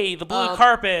 Yay! The blue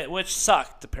carpet, which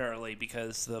sucked, apparently,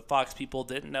 because the Fox people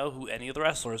didn't know who any of the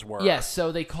wrestlers were. Yes,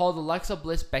 so they called Alexa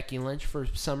Bliss Becky Lynch for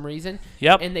some reason.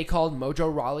 Yep. And they called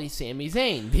Mojo Rawley Sami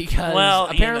Zayn because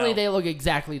apparently they look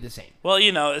exactly the same. Well,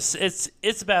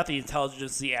 it's about the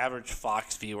intelligence of the average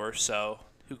Fox viewer, so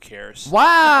who cares?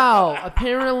 Wow!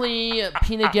 Apparently,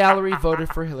 Peanut Gallery voted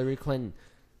for Hillary Clinton.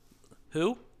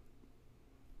 Who?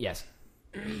 Yes.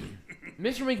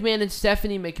 Mr. McMahon and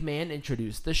Stephanie McMahon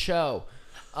introduced the show.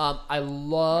 I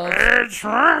love... It's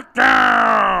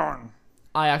SmackDown!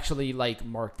 I actually,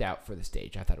 marked out for the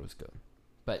stage. I thought it was good.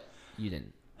 But you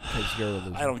didn't, because you're a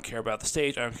loser. I don't care about the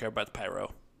stage. I don't care about the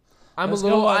pyro. Let's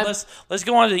go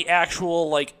on to the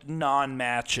actual,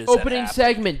 non-matches. Opening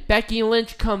segment. Becky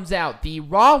Lynch comes out. The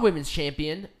Raw Women's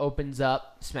Champion opens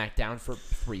up SmackDown for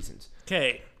reasons.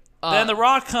 Okay. Then The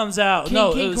Rock comes out.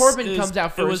 King Corbin comes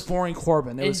out first. It was boring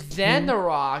Corbin. Then The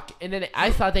Rock, and then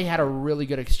I thought they had a really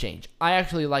good exchange. I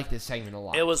actually like this segment a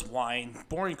lot. It was wine.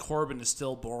 Boring Corbin is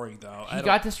still boring, though. He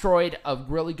got destroyed. A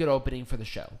really good opening for the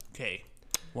show. Okay.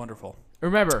 Wonderful.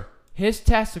 Remember, his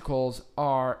testicles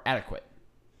are adequate.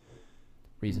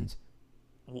 Reasons.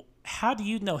 Well, how do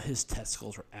you know his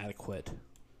testicles are adequate?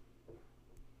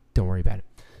 Don't worry about it.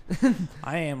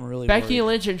 I am really Becky worried.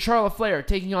 Lynch and Charlotte Flair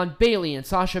taking on Bayley and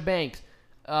Sasha Banks.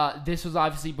 This was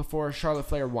obviously before Charlotte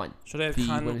Flair won. Should I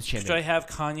have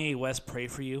Kanye West pray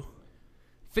for you?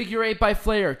 Figure 8 by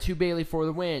Flair to Bayley for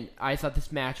the win. I thought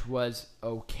this match was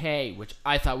okay, which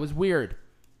I thought was weird.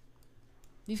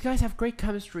 These guys have great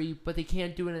chemistry, but they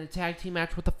can't do it in a tag team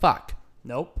match. What the fuck?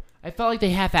 Nope. I felt like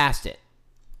they half-assed it.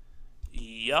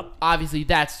 Yep. Obviously,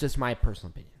 that's just my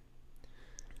personal opinion.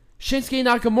 Shinsuke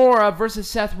Nakamura versus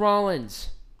Seth Rollins.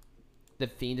 The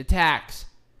Fiend attacks.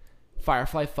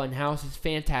 Firefly Funhouse is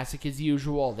fantastic as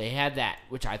usual. They had that,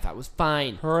 which I thought was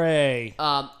fine. Hooray.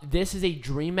 This is a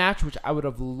dream match, which I would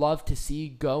have loved to see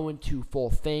go into full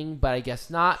thing, but I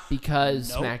guess not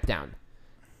because SmackDown.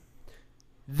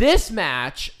 This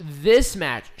match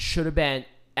should have been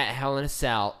at Hell in a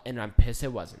Cell, and I'm pissed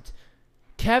it wasn't.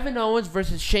 Kevin Owens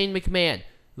versus Shane McMahon.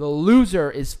 The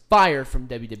loser is fired from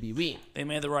WWE. They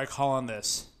made the right call on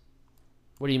this.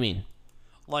 What do you mean?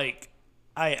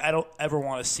 I don't ever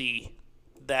want to see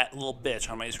that little bitch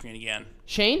on my screen again.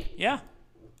 Shane? Yeah.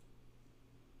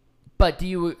 But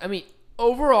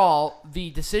overall,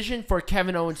 the decision for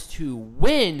Kevin Owens to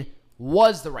win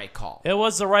was the right call. It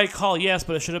was the right call, yes,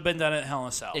 but it should have been done at Hell in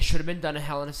a Cell. It should have been done at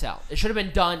Hell in a Cell. It should have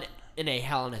been done in a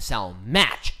Hell in a Cell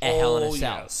match at Hell in a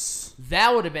Cell. Yes.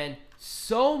 That would have been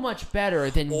so much better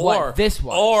than what this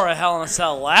was. Or a Hell in a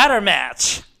Cell ladder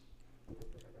match.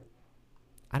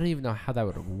 I don't even know how that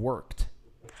would have worked.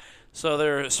 So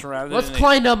they're surrounded. Let's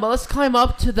climb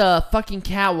up to the fucking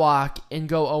catwalk and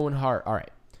go Owen Hart. All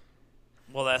right.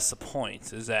 Well, that's the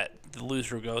point, is that the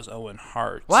loser goes Owen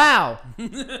Hart. Wow.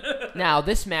 Now,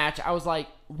 this match, I was like,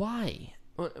 why?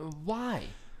 Why?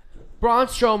 Braun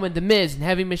Strowman, The Miz, and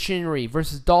Heavy Machinery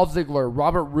versus Dolph Ziggler,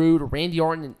 Robert Roode, Randy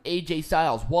Orton, and AJ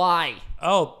Styles. Why?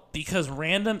 Oh, because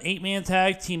random 8-man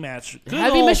tag team match.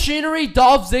 Heavy Machinery,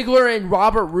 Dolph Ziggler, and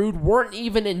Robert Roode weren't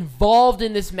even involved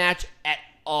in this match at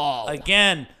all.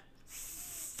 Again,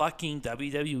 fucking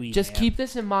WWE. Just keep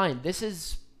this in mind. This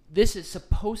is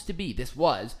supposed to be. This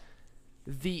was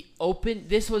the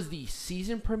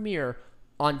season premiere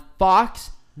on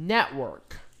Fox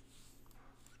Network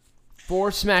for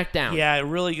SmackDown. Yeah, it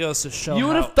really goes to show. You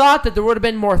would have thought that there would have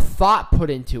been more thought put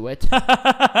into it.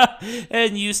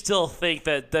 And you still think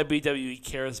that WWE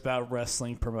cares about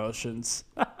wrestling promotions.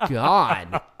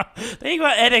 God. They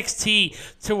got NXT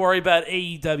to worry about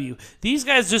AEW. These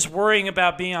guys just worrying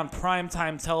about being on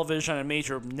primetime television on a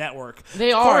major network.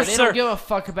 They are. They don't give a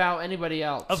fuck about anybody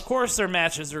else. Of course their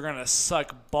matches are going to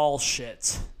suck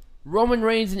bullshit. Roman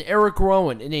Reigns and Eric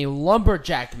Rowan in a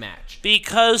lumberjack match.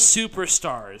 Because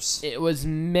superstars. It was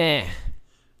meh.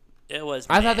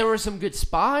 I thought there were some good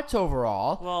spots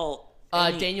overall.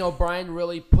 Well, Daniel Bryan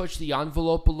really pushed the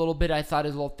envelope a little bit. I thought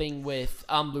his little thing with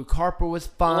Luke Harper was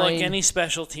fine. Look, any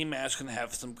special team match can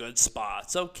have some good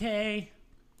spots, okay?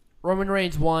 Roman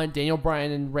Reigns won. Daniel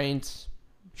Bryan and Reigns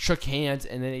shook hands,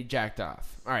 and then they jacked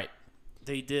off. All right.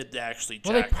 They did actually jack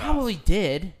off. Well, they probably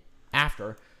did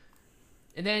after.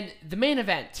 And then the main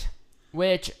event,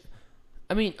 which,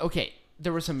 okay,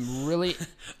 there was some really...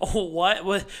 Oh, what?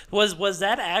 Was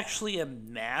that actually a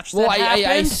match well, that happened?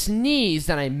 I sneezed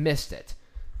and I missed it.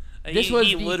 This was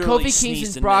the Kofi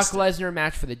Kingston Brock Lesnar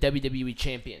match for the WWE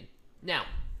Champion. Now...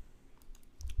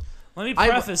 Let me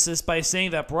preface this by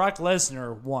saying that Brock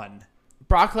Lesnar won.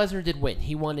 Brock Lesnar did win.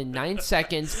 He won in 9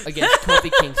 seconds against Kofi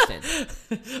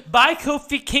Kingston. By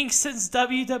Kofi Kingston's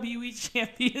WWE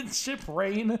Championship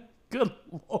reign. Good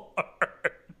Lord.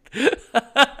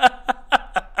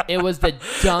 It was the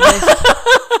dumbest.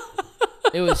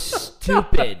 It was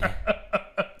stupid.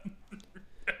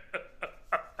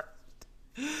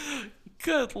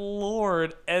 Good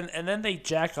Lord. And then they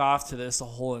jack off to this the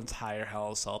whole entire Hell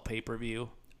in a Cell pay-per-view.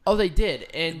 Oh, they did.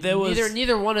 And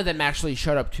neither one of them actually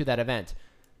showed up to that event.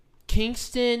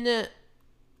 Kingston...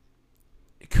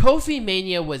 Kofi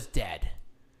Mania was dead.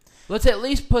 Let's at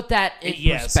least put that in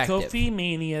perspective. Yes, Kofi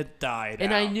Mania died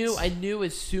and out. I knew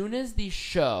as soon as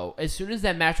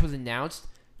that match was announced,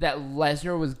 that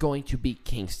Lesnar was going to beat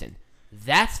Kingston.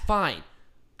 That's fine.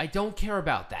 I don't care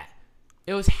about that.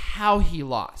 It was how he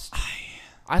lost.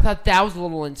 I thought that was a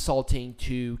little insulting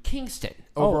to Kingston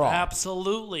overall. Oh,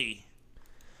 absolutely.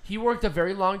 He worked a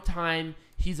very long time.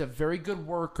 He's a very good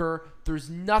worker. There's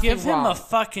nothing wrong. Give him a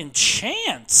fucking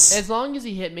chance. As long as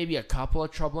he hit maybe a couple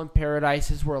of Trouble in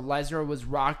Paradises where Lesnar was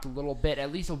rocked a little bit,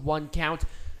 at least a 1 count,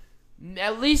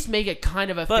 at least make it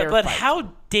kind of a fair fight. But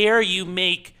how dare you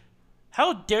make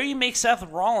Seth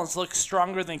Rollins look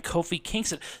stronger than Kofi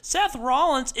Kingston? Seth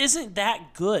Rollins isn't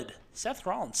that good. Seth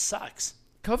Rollins sucks.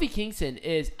 Kofi Kingston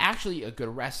is actually a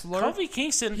good wrestler. Kofi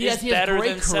Kingston is better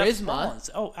than Seth Rollins.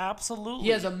 Oh, absolutely. He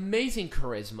has amazing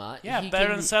charisma. Yeah,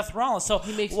 better than Seth Rollins. So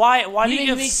he makes, why do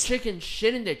you make chicken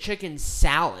shit into chicken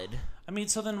salad? I mean,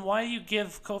 so then why do you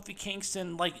give Kofi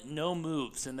Kingston like no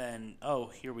moves and then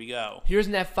here we go? Here's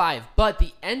an F5. But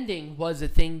the ending was the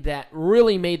thing that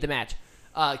really made the match.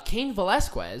 Cain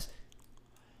Velasquez,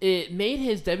 it made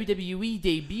his WWE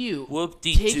debut,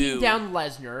 taking down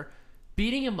Lesnar.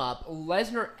 Beating him up,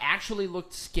 Lesnar actually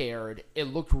looked scared.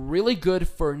 It looked really good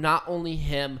for not only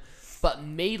him, but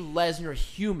made Lesnar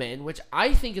human, which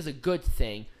I think is a good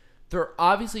thing. They're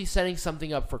obviously setting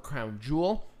something up for Crown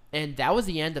Jewel, and that was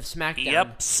the end of SmackDown.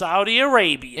 Yep, Saudi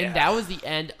Arabia. And that was the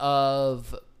end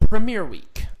of Premier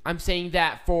Week. I'm saying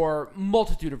that for a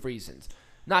multitude of reasons.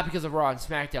 Not because of Raw and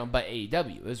SmackDown, but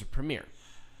AEW. It was a premiere.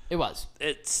 It was.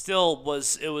 It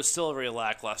was still very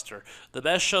lackluster. The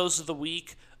best shows of the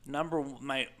week...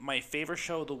 My favorite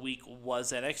show of the week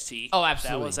was NXT. Oh,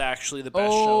 absolutely. That was actually the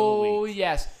best show of the week. Oh,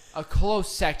 yes. A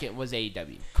close second was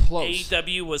AEW. Close.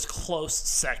 AEW was close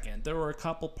second. There were a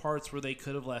couple parts where they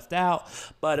could have left out,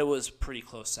 but it was pretty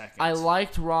close second. I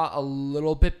liked Raw a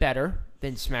little bit better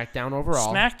than SmackDown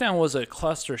overall. SmackDown was a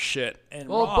cluster shit, and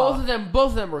Raw, both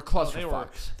of them were cluster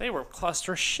fucks. They were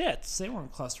cluster shits. They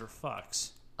weren't cluster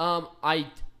fucks.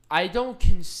 I don't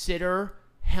consider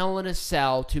Hell in a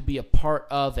Cell to be a part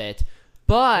of it,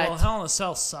 but Hell in a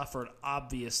Cell suffered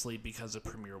obviously because of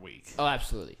Premier Week. Oh,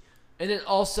 absolutely. And then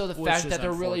also the fact that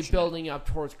they're really building up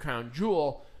towards Crown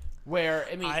Jewel, where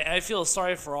I feel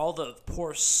sorry for all the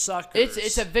poor suckers.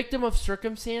 It's a victim of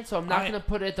circumstance, so I'm not going to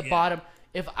put it at the bottom.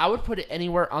 If I would put it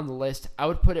anywhere on the list, I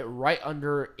would put it right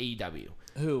under AEW.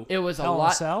 Who? It was Hell a lot.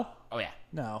 In a Cell? Oh yeah.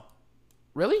 No.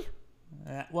 Really?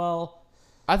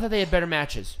 I thought they had better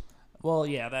matches. Well,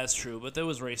 yeah, that's true, but there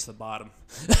was race to the bottom.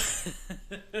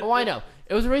 Oh, I know.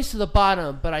 It was a race to the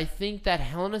bottom, but I think that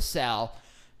Hell in a Cell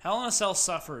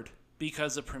suffered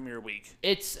because of Premier Week.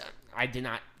 I did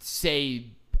not say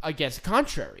against the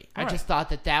contrary. Right. I just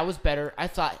thought that was better. I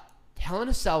thought Hell in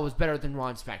a Cell was better than Raw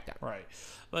and SmackDown. Right.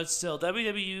 But still,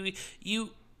 WWE,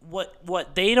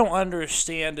 what they don't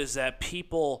understand is that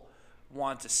people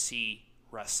want to see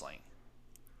wrestling.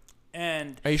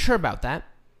 And are you sure about that?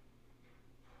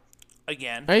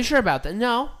 Again. Are you sure about that?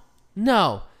 No.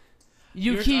 Are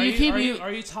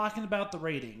you talking about the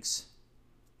ratings?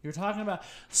 You're talking about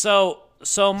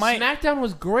SmackDown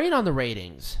was great on the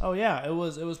ratings. Oh yeah, it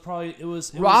was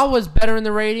Raw was better in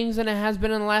the ratings than it has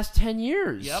been in the last 10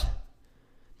 years. Yep.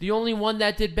 The only one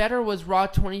that did better was Raw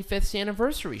 25th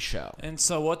anniversary show. And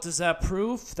so what does that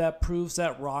prove? That proves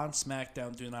that Raw and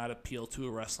SmackDown do not appeal to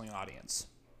a wrestling audience.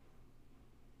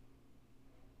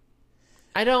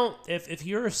 I don't... If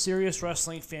you're a serious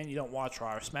wrestling fan, you don't watch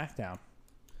Raw or SmackDown.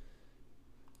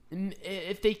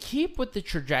 If they keep with the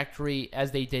trajectory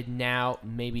as they did now,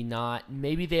 maybe not.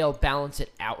 Maybe they'll balance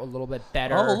it out a little bit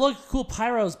better. Oh, look, cool,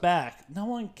 Pyro's back. No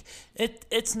one...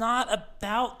 It's not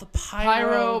about the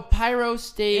Pyro... Pyro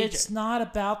stage. It's not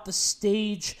about the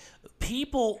stage.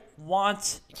 People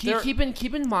want... Keep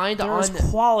in mind... There's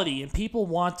quality, and people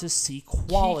want to see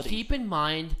quality. Keep in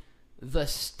mind... the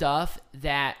stuff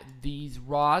that these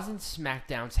Raws and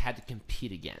SmackDowns had to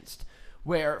compete against,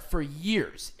 where for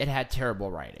years it had terrible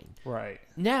writing. Right.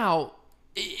 Now,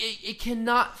 it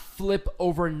cannot flip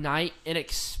overnight and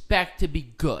expect to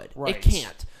be good. Right. It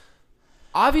can't.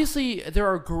 Obviously, there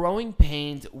are growing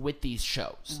pains with these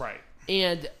shows. Right.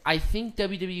 And I think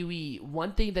WWE,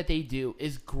 one thing that they do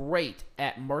is great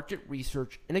at market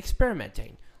research and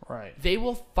experimenting. Right. They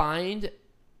will find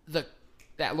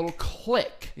that little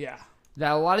click Yeah.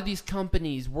 that a lot of these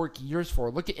companies work years for.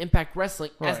 Look at Impact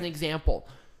Wrestling as an example.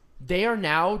 They are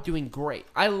now doing great.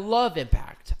 I love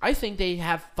Impact. I think they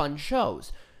have fun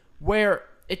shows where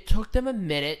it took them a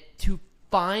minute to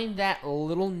find that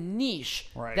little niche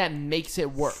that makes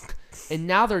it work. And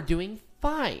now they're doing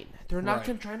fine. They're not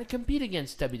trying to compete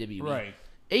against WWE. Right.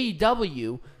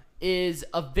 AEW is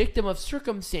a victim of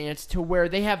circumstance to where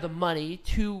they have the money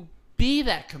to be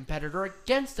that competitor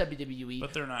against WWE.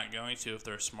 But they're not going to if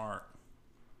they're smart.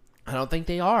 I don't think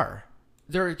they are.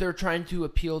 They're trying to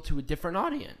appeal to a different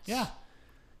audience. Yeah.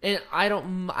 And I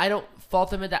don't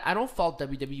fault them at that. I don't fault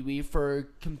WWE for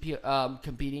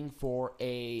competing for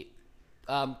a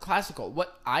classical.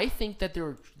 What I think that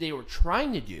they were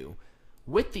trying to do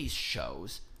with these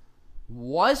shows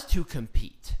was to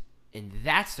compete, and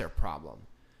that's their problem.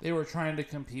 They were trying to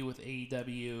compete with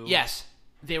AEW. Yes,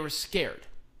 they were scared.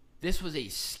 This was a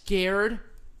scared,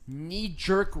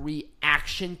 knee-jerk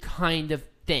reaction kind of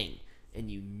thing,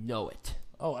 and you know it.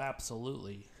 Oh,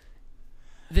 absolutely.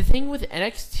 The thing with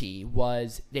NXT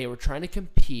was they were trying to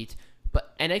compete,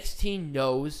 but NXT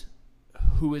knows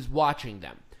who is watching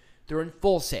them. They're in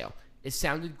Full Sail. It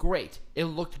sounded great. It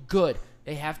looked good.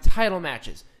 They have title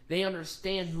matches. They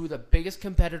understand who the biggest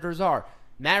competitors are.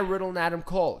 Matt Riddle and Adam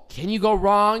Cole. Can you go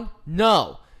wrong?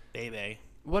 No. Baby.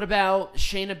 What about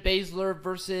Shayna Baszler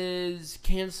versus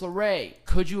Candice LeRae?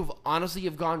 Could you have honestly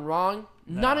have gone wrong?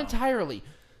 No. Not entirely.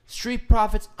 Street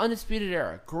Profits, Undisputed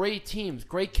Era. Great teams.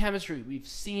 Great chemistry. We've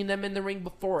seen them in the ring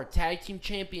before. Tag team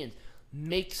champions.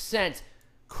 Makes sense.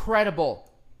 Credible.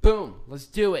 Boom. Let's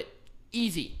do it.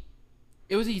 Easy.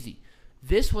 It was easy.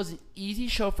 This was an easy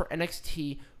show for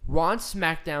NXT. Raw and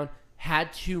SmackDown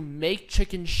had to make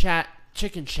chicken salad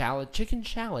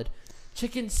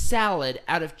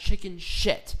out of chicken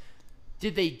shit.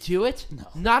 Did they do it? No.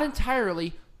 Not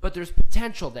entirely, but there's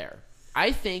potential there.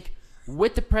 I think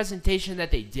with the presentation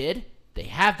that they did, they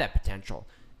have that potential.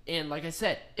 And like I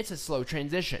said, it's a slow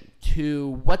transition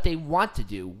to what they want to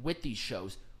do with these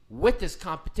shows, with this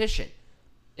competition.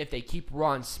 If they keep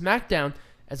Raw and SmackDown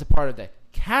as a part of the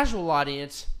casual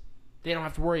audience, they don't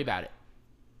have to worry about it.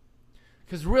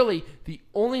 Because really, the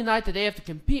only night that they have to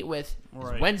compete with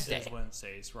is Wednesday. It's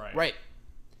Wednesdays, right. Right.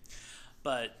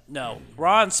 But no,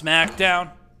 Raw and SmackDown,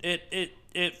 it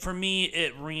for me,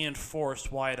 it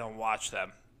reinforced why I don't watch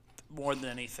them more than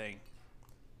anything.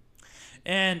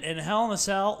 And Hell in a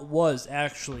Cell was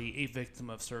actually a victim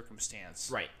of circumstance.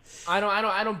 Right. I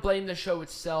don't blame the show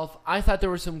itself. I thought there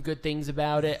were some good things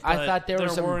about it. But I thought there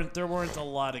weren't a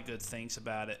lot of good things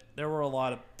about it. There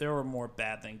were more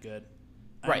bad than good.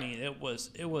 Right. I mean, it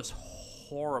was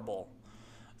horrible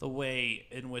the way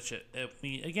in which it. I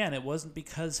mean, again, it wasn't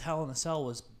because Hell in a Cell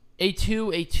was a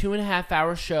 2.5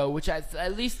 hour show, which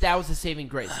at least that was a saving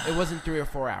grace. It wasn't 3 or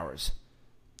 4 hours.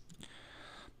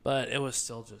 But it was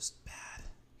still just bad.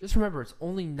 Just remember, it's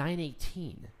only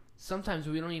 9:18. Sometimes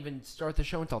we don't even start the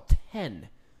show until 10.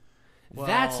 Well,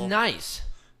 that's nice.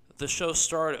 The show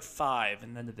started at 5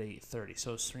 and ended at 8:30,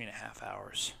 so it's 3.5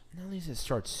 hours. At least it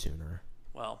starts sooner.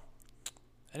 Well,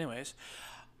 anyways,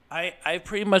 I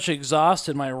pretty much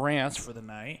exhausted my rants for the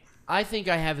night. I think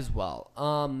I have as well.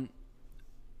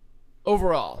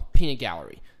 Overall, Peanut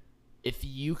Gallery, if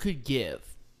you could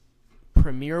give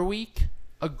Premiere Week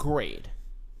a grade,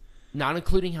 not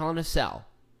including Hell in a Cell,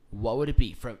 what would it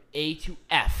be? From A to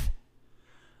F,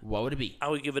 what would it be? I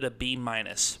would give it a B-.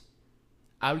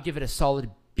 I would give it a solid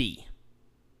B.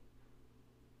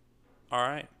 All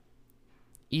right.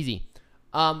 Easy.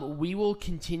 We will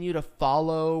continue to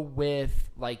follow with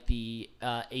like the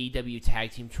AEW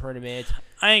Tag Team Tournament.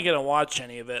 I ain't gonna watch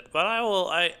any of it, but I will.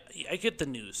 I get the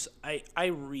news. I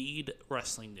read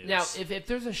wrestling news. Now, if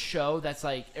there's a show that's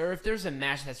like, or if there's a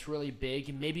match that's really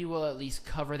big, maybe we'll at least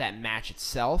cover that match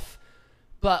itself.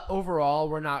 But overall,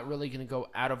 we're not really gonna go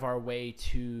out of our way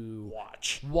to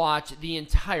watch the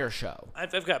entire show.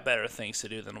 I've got better things to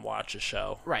do than watch a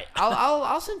show. Right.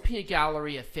 I'll send Peanut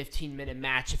Gallery a 15-minute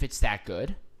match if it's that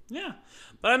good. Yeah,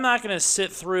 but I'm not gonna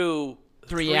sit through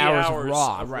 3 hours of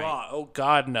Raw, right? Raw. Oh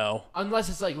God, no. Unless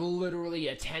it's like literally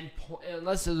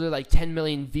unless there's like 10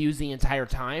 million views the entire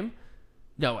time.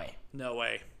 No way. No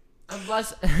way.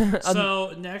 Unless.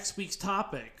 So next week's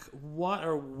topic, what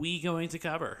are we going to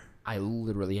cover? I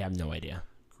literally have no idea.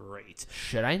 Great.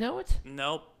 Should I know it?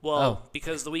 Nope. Well,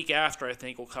 because the week after, I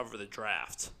think we'll cover the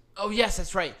draft. Oh yes,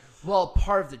 that's right. Well,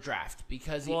 part of the draft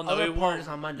because the other part is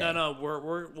on Monday. No,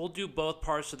 we'll do both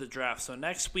parts of the draft. So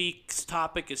next week's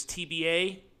topic is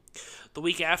TBA, The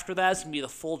week after that is going to be the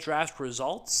full draft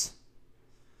results.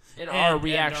 And our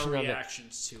reaction and our of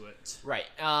reactions to it. Right.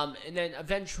 And then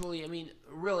eventually, I mean,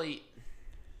 really,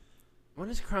 when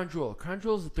is Crown Jewel? Crown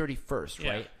Jewel is the 31st,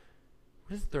 Yeah. right?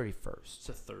 What is the 31st? It's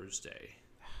a Thursday.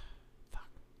 Fuck.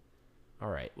 All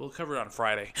right. We'll cover it on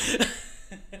Friday.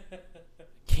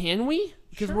 Can we?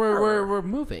 Because Sure. we're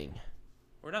moving.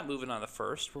 We're not moving on the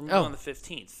 1st. We're moving on the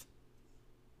 15th.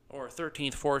 Or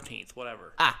 13th, 14th,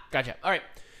 whatever. Gotcha. All right.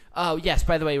 Oh, yes,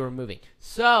 by the way, we're moving.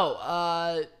 So,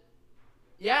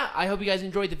 yeah, I hope you guys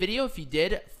enjoyed the video. If you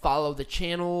did, follow the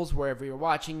channels wherever you're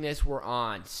watching this. We're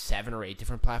on 7 or 8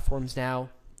 different platforms now.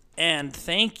 And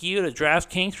thank you to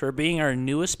DraftKings for being our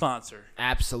newest sponsor.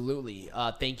 Absolutely.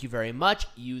 Thank you very much.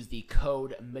 Use the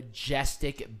code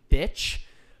MajesticBitch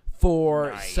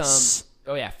for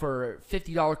for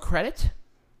 $50 credit,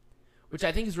 which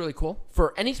I think is really cool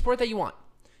for any sport that you want.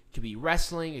 It could be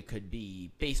wrestling, it could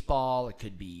be baseball, it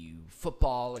could be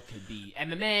football, it could be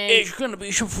MMA. It's gonna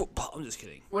be some football. I'm just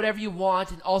kidding. Whatever you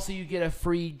want, and also you get a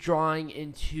free drawing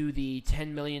into the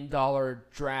 $10 million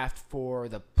draft for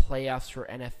the playoffs for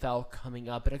NFL coming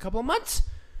up in a couple of months,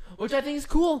 which I think is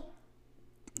cool.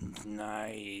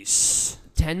 Nice.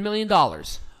 $10 million,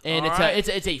 and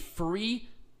it's a free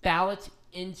ballot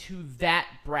into that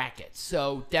bracket.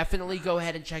 So definitely go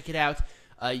ahead and check it out.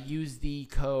 Use the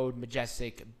code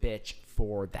MajesticBitch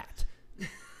for that.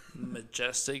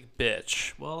 Majestic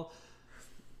Bitch. Well,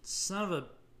 son of a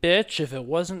bitch if it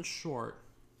wasn't short.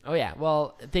 Oh, yeah.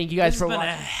 Well, thank you guys for watching.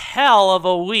 It's been a hell of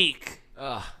a week.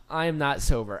 I am not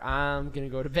sober. I'm going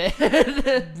to go to bed.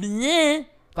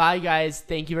 Bye, guys.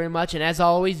 Thank you very much. And as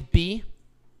always, be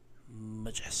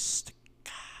majestic.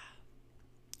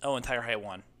 Oh, and Tiger Height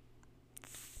won.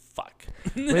 Fuck.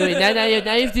 wait. Now you have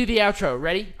to do the outro.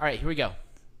 Ready? All right, here we go.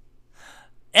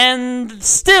 And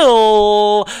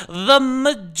still the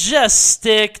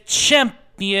majestic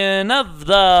champion of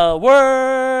the world.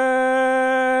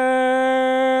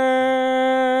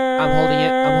 I'm holding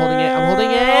it.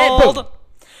 Boom.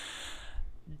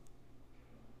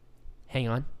 Hang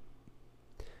on.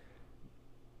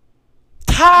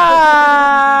 Tiger.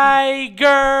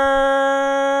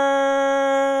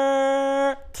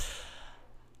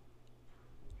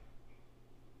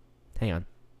 Hang on.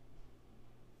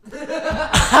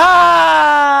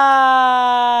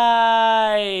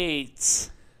 Height.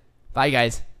 Bye,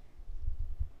 guys.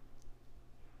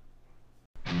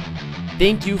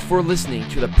 Thank you for listening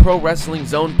to the Pro Wrestling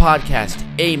Zone podcast,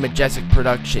 a Majestic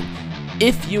production.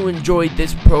 If you enjoyed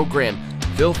this program,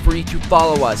 feel free to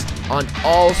follow us on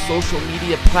all social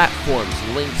media platforms.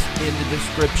 Links in the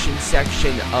description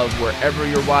section of wherever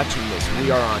you're watching this.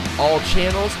 We are on all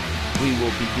channels. We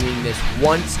will be doing this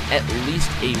once at least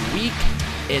a week,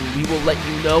 and we will let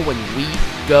you know when we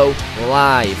go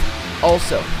live.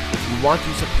 Also, if you want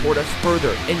to support us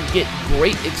further and get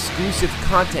great exclusive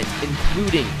content,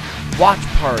 including watch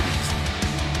parties,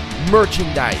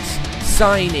 merchandise,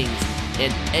 signings,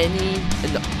 and any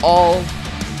and all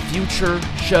future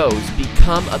shows,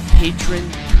 become a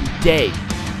patron today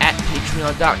at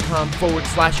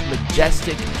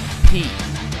patreon.com/MajesticP.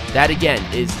 That again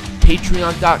is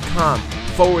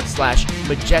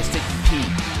patreon.com/MajesticP.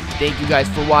 Thank you guys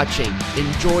for watching.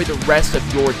 Enjoy the rest of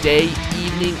your day,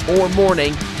 evening, or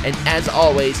morning, and as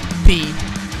always, be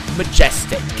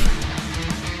majestic.